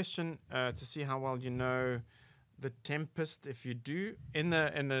my question to see how well you know The Tempest, if you do, in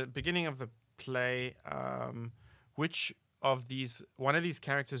the beginning of the play, which of one of these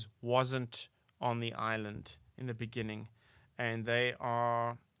characters wasn't on the island in the beginning, and they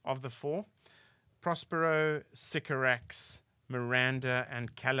are, of the 4, Prospero, Sycorax, Miranda,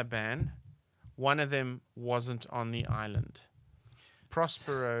 and Caliban. One of them wasn't on the island.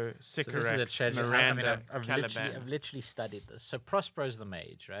 Prospero, Sycorax, Miranda, Caliban. I've literally studied this. So Prospero's the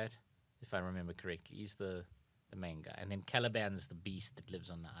mage, right? If I remember correctly. He's the main guy. And then Caliban's the beast that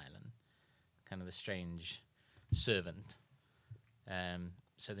lives on the island. Kind of the strange servant.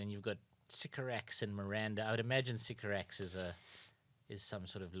 So then you've got Sycorax and Miranda. I would imagine Sycorax is some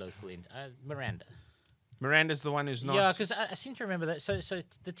sort of local... Miranda. Miranda's the one who's not... Yeah, because I seem to remember that. So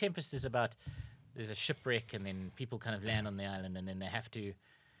the Tempest is about... There's a shipwreck, and then people kind of land on the island, and then they have to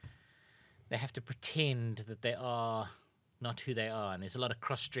pretend that they are not who they are, and there's a lot of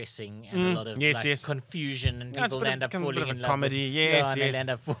cross-dressing and a lot of confusion, and people end up falling in love. Comedy, and they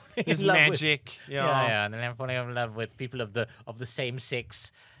end up falling There's in love magic, and they end up falling in love with people of the same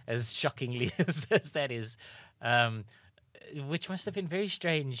sex, as shockingly as that is. Which must have been very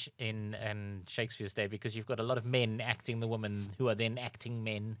strange in Shakespeare's day, because you've got a lot of men acting the woman who are then acting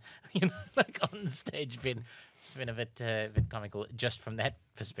men, like on the stage. It's been a bit comical just from that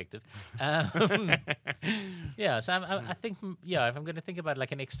perspective. Yeah, so I think, if I'm going to think about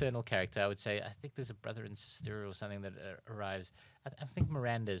like an external character, I would say I think there's a brother and sister or something that arrives. I think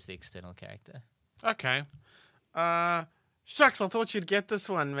Miranda is the external character. Okay. Shucks, I thought you'd get this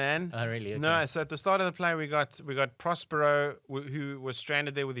one, man. Oh, really? Okay. No, so at the start of the play, we got Prospero, who was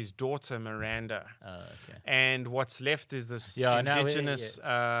stranded there with his daughter, Miranda. Oh, okay. And what's left is this indigenous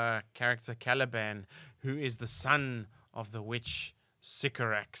character, Caliban, who is the son of the witch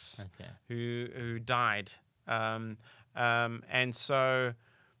Sycorax, who died. And so,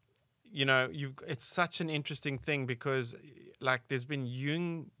 it's such an interesting thing, because like there's been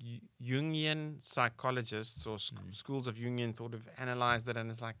Jungian psychologists or schools of Jungian thought have analyzed it, and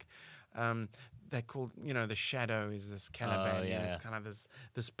it's like they call the shadow is this Caliban, it's kind of this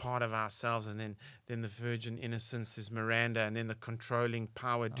part of ourselves, and then the virgin innocence is Miranda, and then the controlling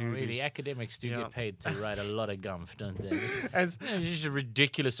power dude. Really, academics do get paid to write a lot of gumph, don't they? And there's just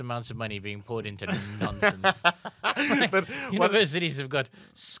ridiculous amounts of money being poured into nonsense. But universities have got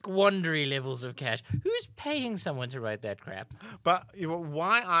squandery levels of cash. Who's paying someone to write that crap? But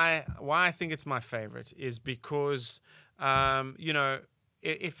why I think it's my favorite is because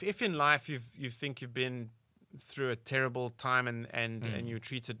if in life you think you've been through a terrible time and you're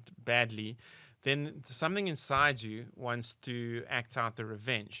treated badly, then something inside you wants to act out the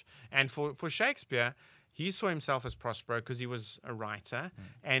revenge. And for Shakespeare, he saw himself as Prospero because he was a writer,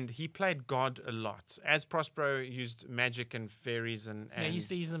 and he played God a lot. As Prospero used magic and fairies and he's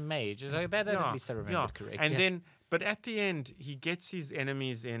the mage. So that at least I remember correct. And then, but at the end, he gets his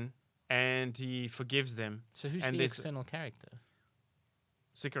enemies in and he forgives them. So who's the external character?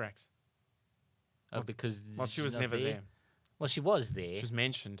 Sycorax. Oh, because she was never there. Well, she was there. She was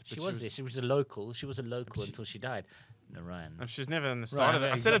mentioned. She was there. She was a local. She was a local until she died. No, Ryan. She was never in the start of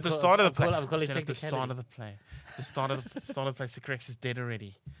the. I said at the start of the play. I'm calling at the start of the play. The start of the play. Sycorax is dead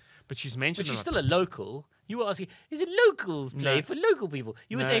already, but she's mentioned. But she's still a local. You were asking, is it locals play for local people?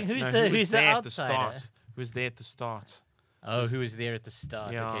 You were saying who's the outsider? Who was there at the start? Oh, who was there at the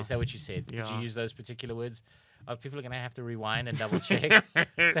start? Yeah. Okay, is that what you said? Did you use those particular words? Oh, people are going to have to rewind and double check.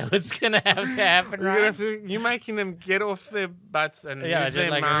 So what's going to have to happen, right? You're making them get off their butts and move just their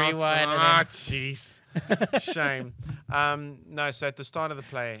like mouths. rewind. Jeez. Shame. No, so at the start of the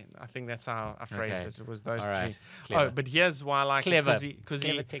play, I think that's how I phrased it. It was those three. Clever. Oh, but here's why I like Clever. it. Because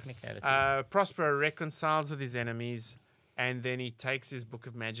he technicality. Prospero reconciles with his enemies, and then he takes his book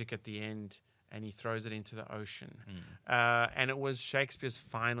of magic at the end and he throws it into the ocean. And it was Shakespeare's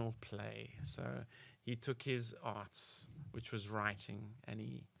final play. So he took his arts, which was writing, and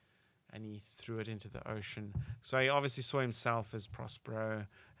he threw it into the ocean. So he obviously saw himself as Prospero,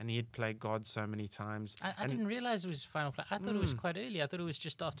 and he had played God so many times. I didn't realize it was his final play. I thought it was quite early. I thought it was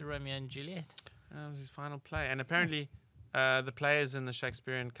just after Romeo and Juliet. It was his final play. And apparently the players in the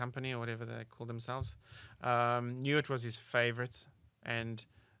Shakespearean company, or whatever they call themselves, knew it was his favorite and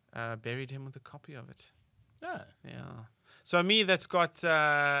buried him with a copy of it. Oh. Yeah. So me, that's got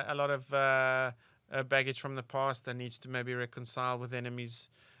a lot of baggage from the past that needs to maybe reconcile with enemies,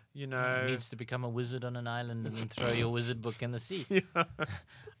 Needs to become a wizard on an island and then throw your wizard book in the sea. Yeah.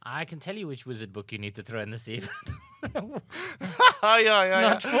 I can tell you which wizard book you need to throw in the sea. It's not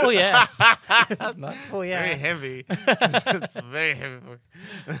for you. It's not for you. Very heavy. It's a very heavy book.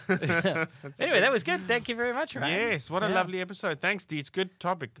 Anyway, that was good. Thank you very much, Ryan. Yes, what a lovely episode. Thanks, Dee. It's a good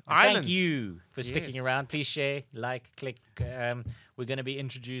topic. Thank you for sticking around. Please share, like, click. We're going to be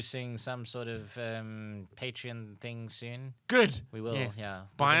introducing some sort of Patreon thing soon. Good. We will, Yes. yeah.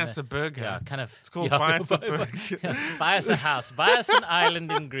 Buy us a burger. Yeah, kind of. It's called Buy Us a Burger. Buy us a house. Buy us an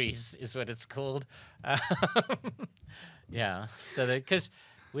island in Greece is what it's called. Yeah. So because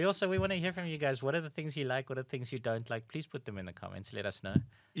we want to hear from you guys. What are the things you like? What are the things you don't like? Please put them in the comments. Let us know.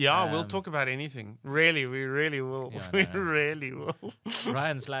 Yeah, we'll talk about anything. Really, we really will. Yeah, we no. really will.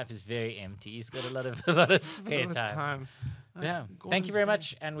 Ryan's life is very empty. He's got a lot of spare All the time. Yeah. Thank Gordon's you very been-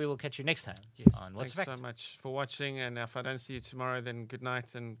 much, and we will catch you next time on What's Thanks Fact. so much for watching, and if I don't see you tomorrow, then good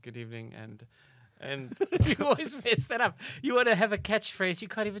night and good evening, and You always mess that up. You want to have a catchphrase, you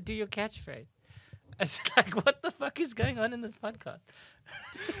can't even do your catchphrase. It's like, what the fuck is going on in this podcast?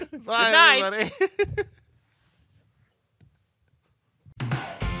 bye, Good night. everybody.